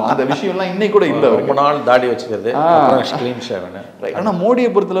இருக்கணும், அந்த விஷயம்லாம் இன்னைக்கு கூட இல்லை. ரொம்ப நாள் தாடி வச்சுக்கிறது. ஆனால் மோடியை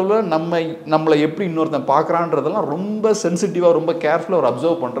பொறுத்தளவில் நம்மளை எப்படி இன்னொருத்தன் பார்க்குறான்றதெல்லாம் ரொம்ப சென்சிட்டிவாக ரொம்ப கேர்ஃபுல்லாக அவர்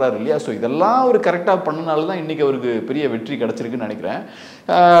அப்சர்வ் பண்ணுறாரு இல்லையா. ஸோ இதெல்லாம் அவர் கரெக்டாக பண்ணனால தான் இன்றைக்கி அவருக்கு பெரிய வெற்றி கிடச்சிருக்குன்னு நினைக்கிறேன்.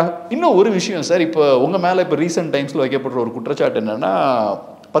 இன்னும் ஒரு விஷயம் சார், இப்போ உங்கள் மேலே இப்போ ரீசெண்ட் டைம்ஸில் வைக்கப்படுற ஒரு குற்றச்சாட்டு என்னென்னா,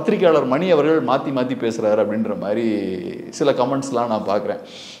 பத்திரிகையாளர் மணி அவர்கள் மாற்றி மாற்றி பேசுகிறாரு அப்படின்ற மாதிரி சில கமெண்ட்ஸ்லாம் நான் பார்க்குறேன்.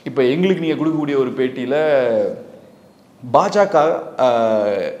 இப்போ எங்களுக்கு நீங்கள் கொடுக்கக்கூடிய ஒரு பேட்டியில் பாஜக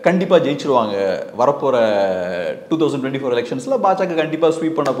கண்டிப்பாக ஜெயிச்சிருவாங்க, வரப்போகிற 2024 எலெக்ஷன்ஸில் பாஜக கண்டிப்பாக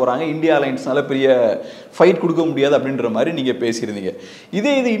ஸ்வீப் பண்ண போகிறாங்க, இந்தியா அலையன்ஸ்னால பெரிய ஃபைட் கொடுக்க முடியாது அப்படின்ற மாதிரி நீங்கள் பேசியிருந்தீங்க.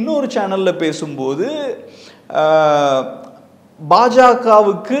 இது இன்னொரு சேனலில் பேசும்போது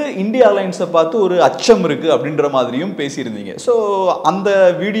பாஜகவுக்கு இந்தியா அலையன்ஸை பார்த்து ஒரு அச்சம் இருக்குது அப்படின்ற மாதிரியும் பேசியிருந்தீங்க. ஸோ அந்த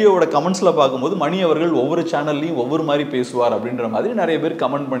வீடியோவோட கமெண்ட்ஸில் பார்க்கும்போது மணி அவர்கள் ஒவ்வொரு சேனல்லையும் ஒவ்வொரு மாதிரி பேசுவார் அப்படின்ற மாதிரி நிறைய பேர்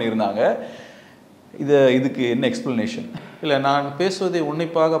கமெண்ட் பண்ணியிருந்தாங்க. இதுக்கு என்ன எக்ஸ்பிளனேஷன்? இல்லை, நான் பேசுவதை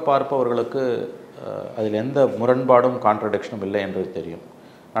உன்னிப்பாக பார்ப்பவர்களுக்கு அதில் எந்த முரண்பாடும் கான்ட்ரடிக்ஷனும் இல்லை என்று தெரியும்.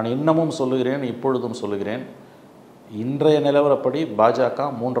 நான் இன்னமும் சொல்லுகிறேன், இப்பொழுதும் சொல்லுகிறேன், இன்றைய நிலவரப்படி பாஜக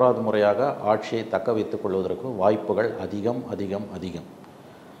 3வது முறையாக ஆட்சியை தக்க வைத்துக் கொள்வதற்கு வாய்ப்புகள் அதிகம் அதிகம் அதிகம்.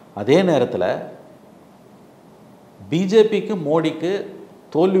 அதே நேரத்தில் பிஜேபிக்கு மோடிக்கு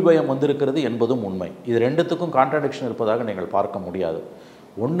தோல்வி பயம் வந்திருக்கிறது என்பதும் உண்மை. இது ரெண்டுத்துக்கும் கான்ட்ரடிக்ஷன் இருப்பதாக நீங்கள் பார்க்க முடியாது.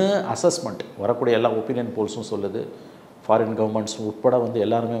 ஒன்று அசஸ்மெண்ட், வரக்கூடிய எல்லா ஒப்பீனியன் போல்ஸும் சொல்லுது, ஃபாரின் கவர்மெண்ட்ஸ் உட்பட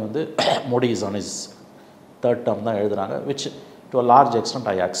எல்லாருமே Modi is on is 3rd term தான் எழுதுகிறாங்க, which to a large extend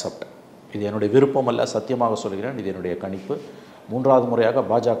I accept. இது என்னுடைய விருப்பம் அல்ல, சத்தியமாக சொல்கிறேன், இது என்னுடைய கணிப்பு. 3வது முறையாக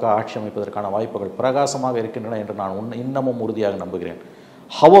பாஜக ஆட்சி அமைப்பதற்கான வாய்ப்புகள் பிரகாசமாக இருக்கின்றன என்று நான் இன்னமும் உறுதியாக நம்புகிறேன்.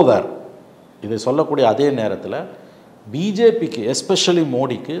 ஹவவர், இதை சொல்லக்கூடிய அதே நேரத்தில் பிஜேபிக்கு எஸ்பெஷலி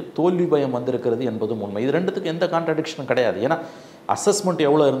மோடிக்கு தோல்வி பயம் வந்திருக்கிறது என்பதும் உண்மை. இது ரெண்டுத்துக்கு எந்த கான்ட்ரடிக்ஷனும் கிடையாது. ஏன்னா அசஸ்மெண்ட்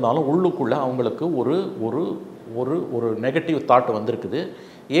எவ்வளோ இருந்தாலும் உள்ளுக்குள்ளே அவங்களுக்கு ஒரு ஒரு ஒரு ஒரு நெகட்டிவ் தாட் வந்திருக்குது.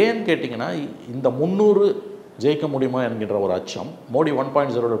 ஏன்னு கேட்டிங்கன்னா, இந்த 300 ஜெயிக்க முடியுமா என்கின்ற ஒரு அச்சம், மோடி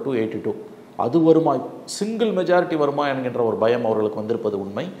 1.0 to 282 அது வருமா, சிங்கிள் மெஜாரிட்டி வருமா என்கின்ற ஒரு பயம் அவர்களுக்கு வந்திருப்பது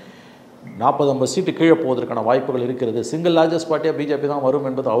உண்மை. 40-50 சீட்டு கீழே போவதற்கான வாய்ப்புகள் இருக்கிறது. சிங்கிள் லார்ஜஸ்ட் பார்ட்டியாக பிஜேபி தான் வரும்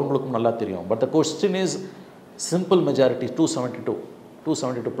என்பது அவங்களுக்கும் நல்லா தெரியும். But the question is simple majority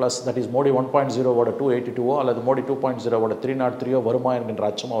 272 plus, that is Modi 1.0வோட 282 அல்லது மோடி 2.0வோட 303 வருமா என்கின்ற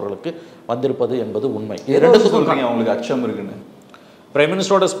அச்சம் அவர்களுக்கு வந்திருப்பது என்பது உண்மை. சொல்கிறீங்க அவங்களுக்கு அச்சம் இருக்குன்னு. பிரைம்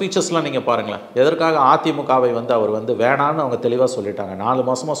மினிஸ்டரோட ஸ்பீச்சஸ்லாம் நீங்கள் பாருங்களேன். எதற்காக அதிமுகவை அவர் வேணான்னு அவங்க தெளிவாக சொல்லிட்டாங்க. 4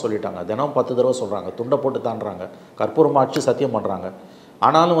 மாதமாக சொல்லிட்டாங்க. தினம் 10 தடவை சொல்கிறாங்க, துண்டை போட்டு தாண்டுறாங்க, கற்பூரமாச்சு சத்தியம் பண்ணுறாங்க.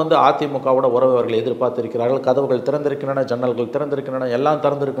 ஆனாலும் அதிமுகவோட உறவு அவர்கள் எதிர்பார்த்திருக்கிறார்கள். கதவுகள் திறந்திருக்கின்றன, ஜன்னல்கள் திறந்திருக்கின்றன, எல்லாம்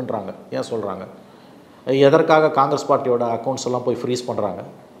திறந்திருக்கின்றாங்க. ஏன் சொல்கிறாங்க? எதற்காக காங்கிரஸ் பார்ட்டியோட அக்கௌண்ட்ஸ் எல்லாம் போய் ஃப்ரீஸ் பண்ணுறாங்க?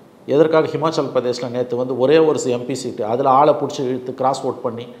 எதற்காக ஹிமாச்சல் பிரதேசில் நேற்று ஒரே ஒரு எம்பி சீட்டு அதில் ஆளை பிடிச்சி இழுத்து கிராஸ் ஓட்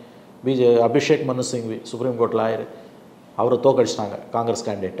பண்ணி அபிஷேக் மனு சிங்வி சுப்ரீம் கோர்ட் லாயர் அவரை தோக்கடிச்சிட்டாங்க காங்கிரஸ்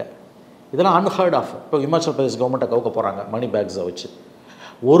கேண்டிடேட்டை. இதெல்லாம் அன்ஹர்ட் ஆஃப். இப்போ ஹிமாச்சல் பிரதேஷ் கவர்மெண்ட்டை கவுக்க போகிறாங்க மணி பேக்ஸை வச்சு.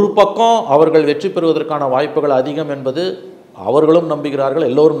 ஒரு பக்கம் அவர்கள் வெற்றி பெறுவதற்கான வாய்ப்புகள் அதிகம் என்பது அவர்களும் நம்புகிறார்கள்,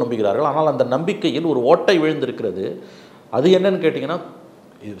 எல்லோரும் நம்புகிறார்கள். ஆனால் அந்த நம்பிக்கையில் ஒரு ஓட்டை விழுந்திருக்கிறது. அது என்னன்னு கேட்டிங்கன்னா,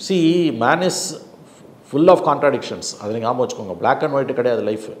 C man is full of contradictions. அதை நீங்கள் ஞாபகம் வச்சுக்கோங்க. பிளாக் அண்ட் ஒயிட் கிடையாது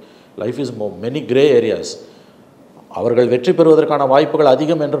life is many grey areas. அவர்கள் வெற்றி பெறுவதற்கான வாய்ப்புகள்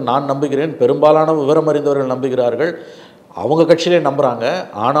அதிகம் என்று நான் நம்புகிறேன். பெரும்பாலான விவரம் அறிந்தவர்கள் நம்புகிறார்கள், அவங்க கட்சியிலே நம்புகிறாங்க.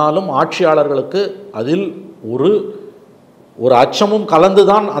 ஆனாலும் ஆட்சியாளர்களுக்கு அதில் ஒரு அச்சமும் கலந்து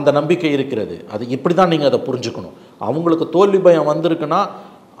தான் அந்த நம்பிக்கை இருக்கிறது. அது இப்படி தான் நீங்கள் அதை புரிஞ்சுக்கணும். அவங்களுக்கு தோல்வி பயம் வந்திருக்குன்னா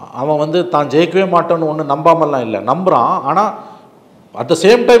அவன் தான் ஜெயிக்கவே மாட்டேன்னு ஒன்று நம்பாமல்லாம் இல்லை, நம்புகிறான். ஆனால் அட் த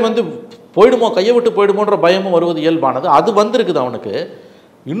சேம் டைம் போயிடுமோ, கையை விட்டு போயிடுமோன்ற பயமும் வருவது இயல்பானது. அது வந்திருக்குது அவனுக்கு.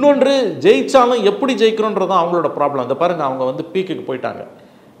 இன்னொன்று, ஜெயித்தாலும் எப்படி ஜெயிக்கணுன்றது தான் அவங்களோட ப்ராப்ளம். அந்த பாருங்கள், அவங்க பீக்குக்கு போயிட்டாங்க.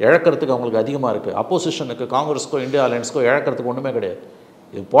 இழக்கிறதுக்கு அவங்களுக்கு அதிகமாக இருக்குது. அப்போசிஷனுக்கு, காங்கிரஸுக்கோ இந்தியா அலையன்ஸுக்கோ இழக்கிறதுக்கு ஒன்றுமே கிடையாது.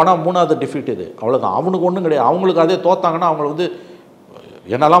 இது போனால் 3வது டிஃபீட். இது அவ்வளோதான். அவனுக்கு ஒன்றும் கிடையாது. அவங்களுக்கு அதே தோத்தாங்கன்னா அவங்க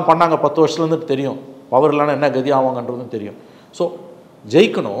என்னெல்லாம் பண்ணாங்க 10 வருஷத்துலேருந்து தெரியும். பவர் இல்லைன்னா என்ன கதி ஆவாங்கன்றதும் தெரியும். ஸோ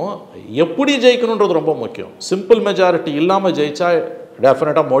ஜெயிக்கணும். எப்படி ஜெயிக்கணுன்றது ரொம்ப முக்கியம். சிம்பிள் மெஜாரிட்டி இல்லாமல் ஜெயிச்சா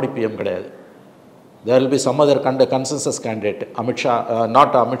டெஃபினட்டாக மோடி பிஎம் கிடையாது. There will be some other consensus candidate. Amit Shah,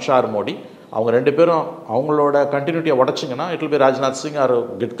 not Amit Shah R Modi. அவங்க 2 பேரும் அவங்களோட கண்டினியூட்டியை உடச்சிங்கன்னா it will be Rajnath Singh R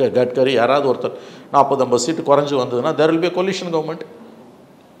Gadkari, யாராவது ஒருத்தர் 40-50 சீட்டு குறைஞ்சி வந்ததுன்னா there will be collision government.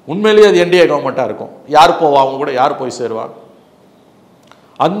 உண்மையிலேயே அது என்டிஏ கவர்மெண்ட்டாக இருக்கும். யார் போவா, அவங்க கூட யார் போய் சேருவா?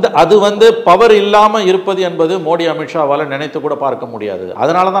 அது பவர் இல்லாமல் இருப்பது என்பது மோடி அமித்ஷாவால் நினைத்து கூட பார்க்க முடியாது.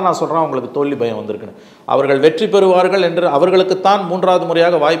 அதனால தான் நான் சொல்கிறேன் அவங்களுக்கு தோல்வி பயம் வந்திருக்குன்னு. அவர்கள் வெற்றி பெறுவார்கள் என்று அவர்களுக்குத்தான் 3வது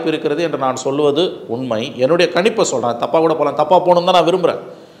முறையாக வாய்ப்பு இருக்கிறது என்று நான் சொல்லுவது உண்மை. என்னுடைய கணிப்பை சொல்கிறேன். தப்பாக கூட போகலாம், தப்பாக போகணும் தான் நான் விரும்புகிறேன்.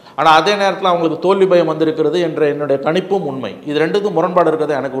 ஆனால் அதே நேரத்தில் அவங்களுக்கு தோல்வி பயம் வந்திருக்கிறது என்ற என்னுடைய கணிப்பும் உண்மை. இது ரெண்டுக்கும் முரண்பாடு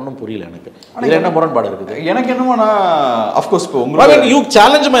இருக்கிறது எனக்கு ஒன்றும் புரியல. எனக்கு இதில் என்ன முரண்பாடு இருக்குது? எனக்கு என்னமோனா, அஃப்கோர்ஸ் இப்போ உங்களோட யூ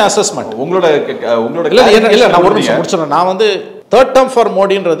சேலஞ்ச் மை அசஸ்மெண்ட். உங்களோட இல்லை நான் ஒரு நிமிஷம் முடிச்சிடறேன். நான் 3rd term ஃபார்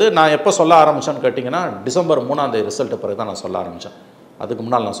மோடின்றது நான் எப்போ சொல்ல ஆரம்பித்தேன்னு கேட்டிங்கன்னா, டிசம்பர் 3ஆம் தேதி ரிசல்ட்டு பிறகு தான் நான் சொல்ல ஆரம்பித்தேன். அதுக்கு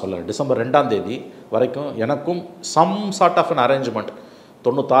முன்னால் நான் சொல்லலை. டிசம்பர் 2ஆம் தேதி வரைக்கும் எனக்கும் some sort of an arrangement,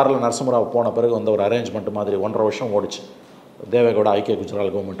 96ல் Narasimha Rao போன பிறகு ஒரு அரேஞ்ச்மெண்ட் மாதிரி 1.5 வருஷம் ஓடிச்சு. தேவேகவுட ஐக்கிய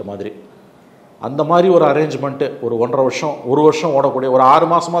குஜரால் கவர்மெண்ட் மாதிரி. அந்த மாதிரி ஒரு அரேஞ்ச்மெண்ட்டு ஒரு 1.5 வருஷம் 1 வருஷம் ஓடக்கூடிய ஒரு 6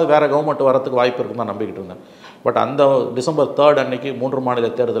 மாதமாவது வேறு கவர்மெண்ட் வரத்துக்கு வாய்ப்பு இருக்குன்னு தான் நம்பிக்கிட்டு இருந்தேன். பட் அந்த December 3 அன்னைக்கு 3 மாநில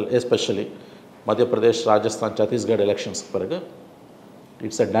தேர்தல், எஸ்பெஷலி மத்திய பிரதேஷ், ராஜஸ்தான், சத்தீஸ்கர் எலெக்ஷன்ஸ்க்கு பிறகு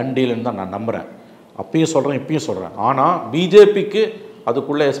இட்ஸ் அ டன் டீல்னு தான் நான் நம்புகிறேன். அப்பயும் சொல்கிறேன், இப்பயும் சொல்கிறேன். ஆனால் பிஜேபிக்கு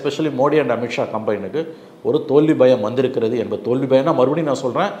அதுக்குள்ளே எஸ்பெஷலி மோடி அண்ட் அமித்ஷா கம்பைனுக்கு ஒரு தோல்வி பயம் வந்திருக்கிறது என்பது. தோல்வி பயம்னா மறுபடியும் நான்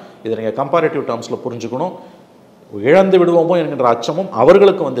சொல்கிறேன், இதை நீங்கள் கம்பேரிட்டிவ் டேர்ம்ஸில் புரிஞ்சுக்கணும். இழந்து விடுவோமோ என்கின்ற அச்சமும்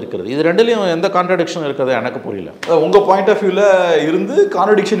அவர்களுக்கு வந்திருக்கிறது. இது ரெண்டுலையும் எந்த கான்ட்ராடிக்ஷன் இருக்கிறது எனக்கு புரியல. உங்க பாயிண்ட் ஆஃப் வியூல இருந்து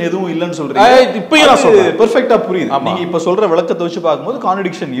கான்ட்ராடிக்ஷன் எதுவும் இல்லைன்னு சொல்றீங்க. இப்பயும் நான் சொல்றேன், பெர்ஃபெக்ட்டா புரியுது. நீங்க இப்ப சொல்ற விளக்கத்தை வச்சு பார்க்கும்போது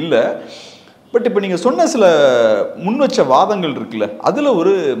கான்ட்ராடிக்ஷன் இல்ல. பட் இப்போ நீங்கள் சொன்ன சில முன் வச்ச வாதங்கள் இருக்குல்ல, அதில்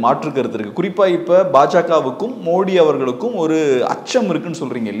ஒரு மாற்று கருத்து இருக்குது. குறிப்பாக இப்போ பாஜகவுக்கும் மோடி அவர்களுக்கும் ஒரு அச்சம் இருக்குன்னு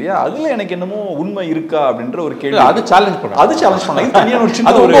சொல்கிறீங்க இல்லையா, அதில் எனக்கு என்னமோ உண்மை இருக்கா அப்படின்ற ஒரு கேள்வி. அது சேலஞ்ச் பண்ணலாம், அது சேலஞ்ச் பண்ணலாம். இது தனியான ஒரு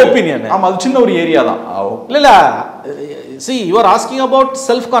சின்ன ஒரு ஒப்பீனியன். ஆமாம், அது சின்ன ஒரு ஏரியா தான். இல்லை see you are asking about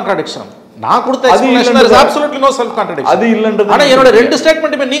self contradiction. நான் கொடுத்த explanation there is absolutely no self contradiction. அது இல்லன்றது. ஆனா என்னோட ரெண்டு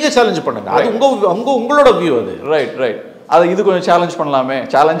ஸ்டேட்மெண்ட்டுமே நீங்க சேலஞ்ச் பண்ணுங்க. அது உங்களோட வியூ. அது ரைட். அதை இது கொஞ்சம் சேலஞ்ச் பண்ணலாமே,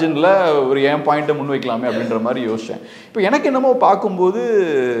 சேலஞ்சில் ஒரு ஏன் பாயிண்ட்டை முன் வைக்கலாமே அப்படின்ற மாதிரி யோசித்தேன். இப்போ எனக்கு என்னமோ பார்க்கும்போது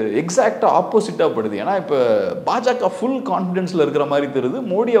எக்ஸாக்டாக ஆப்போசிட்டாக படுது. ஏன்னா இப்போ பாஜக ஃபுல் கான்ஃபிடென்ஸில் இருக்கிற மாதிரி தெரியுது,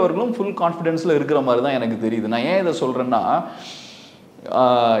 மோடி அவர்களும் ஃபுல் கான்ஃபிடென்ஸில் இருக்கிற மாதிரி தான் எனக்கு தெரியுது. நான் ஏன் இதை சொல்கிறேன்னா,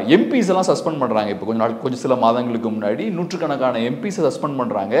 எம்பிஸ் எல்லாம் சஸ்பெண்ட் பண்ணுறாங்க. இப்போ கொஞ்சம் சில மாதங்களுக்கு முன்னாடி நூற்றுக்கணக்கான எம்பிஸை சஸ்பெண்ட்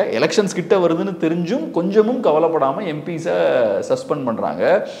பண்ணுறாங்க. எலெக்ஷன்ஸ் கிட்ட வருதுன்னு தெரிஞ்சும் கொஞ்சமும் கவலைப்படாமல் எம்பிஸை சஸ்பெண்ட் பண்ணுறாங்க.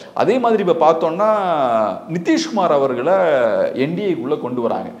 அதே மாதிரி இப்போ பார்த்தோன்னா நிதிஷ்குமார் அவர்களை என்டிஏக்குள்ளே கொண்டு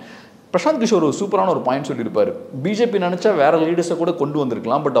வராங்க. பிரசாந்த் கிஷோர் ஒரு சூப்பரான ஒரு பாயிண்ட் சொல்லியிருப்பார். பிஜேபி நினச்சா வேற லீடர்ஸை கூட கொண்டு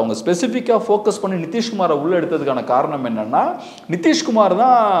வந்திருக்கலாம், பட் அவங்க ஸ்பெசிஃபிக்காக ஃபோக்கஸ் பண்ணி நிதிஷ்குமாரை உள்ள எடுத்ததுக்கான காரணம் என்னன்னா, நிதிஷ்குமார்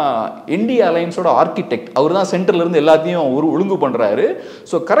தான் என்டிஏ அலையன்ஸோட ஆர்கிடெக்ட். அவர் தான் சென்டர்லேருந்து எல்லாத்தையும் ஒழுங்கு பண்ணுறாரு.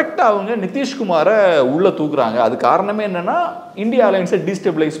 ஸோ கரெக்டாக அவங்க நிதிஷ்குமாரை உள்ளே தூக்குறாங்க. அது காரணமே என்னன்னா, இந்தியா அலையன்ஸை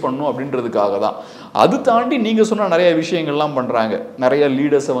டீஸ்டெபிளைஸ் பண்ணணும் அப்படின்றதுக்காக தான். அது தாண்டி நீங்கள் சொன்ன நிறைய விஷயங்கள்லாம் பண்ணுறாங்க. நிறைய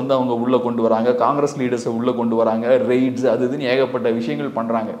லீடர்ஸை வந்து அவங்க உள்ளே கொண்டு வராங்க, காங்கிரஸ் லீடர்ஸை உள்ளே கொண்டு வராங்க, ரெய்ட்ஸ் அது இதுன்னு ஏகப்பட்ட விஷயங்கள்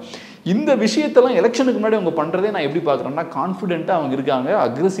பண்ணுறாங்க. இந்த விஷயத்தெல்லாம் எலெக்ஷனுக்கு முன்னாடி அவங்க பண்ணுறதே நான் எப்படி பார்க்குறேன்னா, கான்ஃபிடென்ட்டாக அவங்க இருக்காங்க,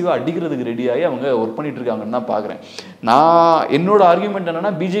 அக்ரெசிவாக அடிக்கிறதுக்கு ரெடியாகி அவங்க ஒர்க் பண்ணிட்டு இருக்காங்கன்னு தான் பார்க்குறேன். நான் என்னோட ஆர்குமெண்ட்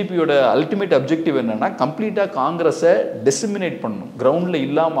என்னன்னா, பிஜேபியோட அல்டிமேட் அப்ஜெக்டிவ் என்னன்னா, கம்ப்ளீட்டாக காங்கிரஸை டெசிமினேட் பண்ணணும், கிரவுண்டில்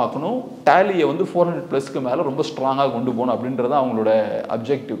இல்லாமல் ஆக்கணும், டேலியை வந்து 400+ மேலே ரொம்ப ஸ்ட்ராங்காக கொண்டு போகணும் அப்படின்றது அவங்களோட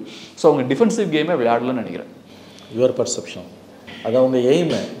அப்ஜெக்டிவ். ஸோ அவங்க டிஃபென்சிவ் கேமே விளையாடலன்னு நினைக்கிறேன். யுவர் பர்செப்ஷன் அது அவங்க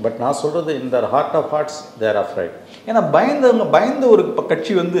எய்மு. பட் நான் சொல்கிறது, இந்த heart of hearts there afraid. ஏன்னா பயந்த ஒரு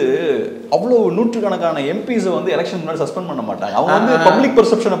கட்சி வந்து அவ்வளோ நூற்றுக்கணக்கான எம்பிஸை வந்து எலெக்ஷன் முன்னாடி சஸ்பெண்ட் பண்ண மாட்டாங்க. அவங்க வந்து பப்ளிக்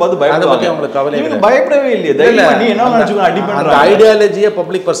பெர்செப்ஷனை பார்த்து பயப்படுவாங்க. அவங்களுக்கு கவலை பயப்படவே இல்லையே. நீ என்ன நினைச்சுக்கோ, அடி பண்ற ஐடியாலஜியை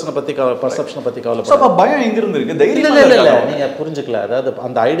பப்ளிக் பர்சனை பற்றி பர்செப்ஷனை பற்றி கவலை. பயம் எங்க இருந்து இருக்கு? தைரியம் இல்லை, நீங்க புரிஞ்சுக்கல. அதாவது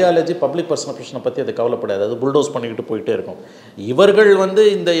அந்த ஐடியாலஜி பப்ளிக் பர்செப்ஷனை பற்றி அது கவலைப்படாது, அது புல்டோஸ் பண்ணிக்கிட்டு போயிட்டே இருக்கும். இவர்கள் வந்து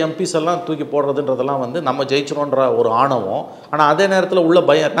இந்த எம்பிஸ் எல்லாம் தூக்கி போடுறதுன்றதெல்லாம் வந்து நம்ம ஜெயிச்சிரோன்ற ஒரு ஆணவம். ஆனால் அதே நேரத்தில் உள்ள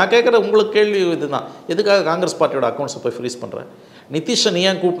பயம். நான் கேட்குற உங்களுக்கு கேள்வி இதுதான், எதுக்காக காங்கிரஸ் பார்ட்டியோட அக்கௌண்ட்ஸை போய் ஃப்ரீஸ் பண்ணுறேன்? நிதிஷை நீ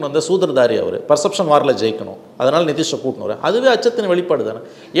ஏன் கூட்டணும்? வந்த சூதர்தாரி அவர், பர்செப்ஷன் வாரில் ஜெயிக்கணும், அதனால் நிதிஷை கூட்டணும். அதுவே அச்சத்தின் வெளிப்பாடு தானே.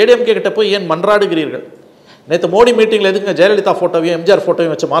 ஏடிஎம்கே கிட்ட போய் ஏன் மன்றாடுகிறீர்கள்? நேற்று மோடி மீட்டிங்கில் எதுக்குங்க ஜெயலலிதா ஃபோட்டோவையும் எம்ஜிஆர்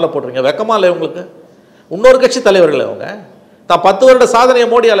ஃபோட்டோவையும் வச்சு மாலை போடுறீங்க? வெக்கமா இல்லை உங்களுக்கு? இன்னொரு கட்சி தலைவர்கள் அவங்க. தான் 10 வருட சாதனையை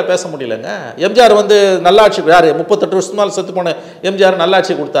மோடியால் பேச முடியலங்க. எம்ஜிஆர் வந்து நல்லாட்சி, யார் 38 வருஷத்துக்கு மேலே செத்து போன எம்ஜிஆர்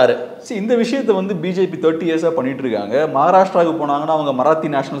நல்லாட்சி கொடுத்தாரு. இந்த விஷயத்தை வந்து பிஜேபி 30 இயர்ஸாக பண்ணிட்டு இருக்காங்க. மகாராஷ்டிராவுக்கு போனாங்கன்னா அவங்க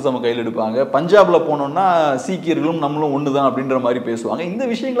மராத்தி நேஷனலிசம் கையில் எடுப்பாங்க. பஞ்சாபில் போனோம்னா சீக்கியர்களும் நம்மளும் ஒன்று தான் அப்படின்ற மாதிரி பேசுவாங்க. இந்த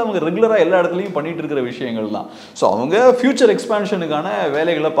விஷயங்களை அவங்க ரெகுலராக எல்லா இடத்துலையும் பண்ணிட்டு இருக்கிற விஷயங்கள் தான். ஸோ அவங்க ஃபியூச்சர் எக்ஸ்பான்ஷனுக்கான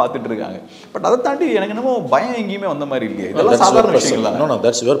வேலைகளை பார்த்துட்டு இருக்காங்க. பட் அதை தாண்டி எனக்கு என்னமோ பயம் எங்கேயுமே வந்த மாதிரி இல்லையே. இதெல்லாம் சாதாரண விஷயங்கள் தான். No,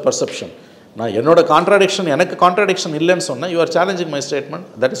 that's your perception. நான் என்னோட கான்ட்ராடிக்ஷன், எனக்கு கான்ட்ராடிக்ஷன் இல்லைன்னு சொன்னேன். You are challenging my statement,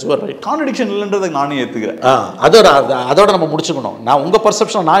 that is your right. Contradiction இல்லைன்றதை நானே ஏற்றுக்கிறேன். அதோட நம்ம முடிச்சுக்கணும். நான் உங்கள்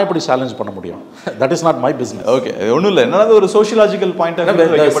பர்செப்ஷன் நான் எப்படி சேலஞ்ச் பண்ண முடியும்? That is not my business. Okay, ஒன்றும் இல்லை. என்னது ஒரு sociological point.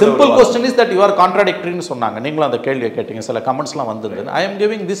 Simple question is that you are கான்ட்ராடிக்டரின்னு சொன்னாங்க. நீங்களும் அந்த கேள்வியை கேட்டீங்க, சில கமெண்ட்ஸ்லாம் வந்தது. I am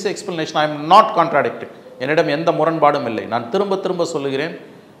giving this explanation. I am not contradicting. என்னிடம் எந்த முரண்பாடும் இல்லை. நான் திரும்ப சொல்லுகிறேன்,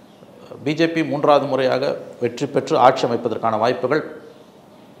 பிஜேபி 3வது முறையாக வெற்றி பெற்று ஆட்சி அமைப்பதற்கான வாய்ப்புகள்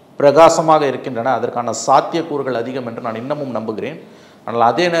பிரகாசமாக இருக்கின்றன. அதற்கான சாத்தியக்கூறுகள் அதிகம் என்று நான் இன்னமும் நம்புகிறேன். ஆனால்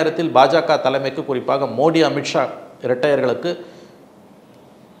அதே நேரத்தில் பாஜக தலைமைக்கு, குறிப்பாக மோடி அமித்ஷா இரட்டையர்களுக்கு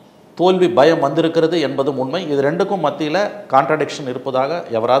தோல்வி பயம் வந்திருக்கிறது என்பதும் உண்மை. இது ரெண்டுக்கும் மத்தியில் கான்ட்ராடிக்ஷன் இருப்பதாக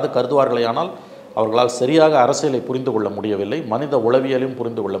எவராது கருதுவார்களேயானால் அவர்களால் சரியாக அரசியலை புரிந்து கொள்ள முடியவில்லை, மனித உளவியலையும்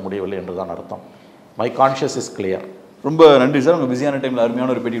புரிந்து கொள்ள முடியவில்லை என்றுதான் அர்த்தம். My conscious is clear. ரொம்ப நன்றி சார், உங்கள் பிஸியான டைமில்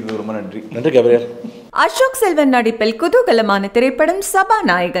அருமையான ஒரு பேட்டி. ரொம்ப நன்றி. நன்றி கேப்ரியல். அசோக் செல்வன் நடிப்பில் குதூகலமான திரைப்படம்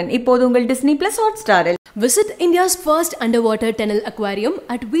சபாநாயகன் இப்போது உங்கள் Disney plus ஹாட்ஸ்டாரில். Visit India's first underwater tunnel aquarium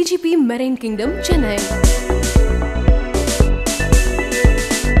at BJP Marine Kingdom, Chennai.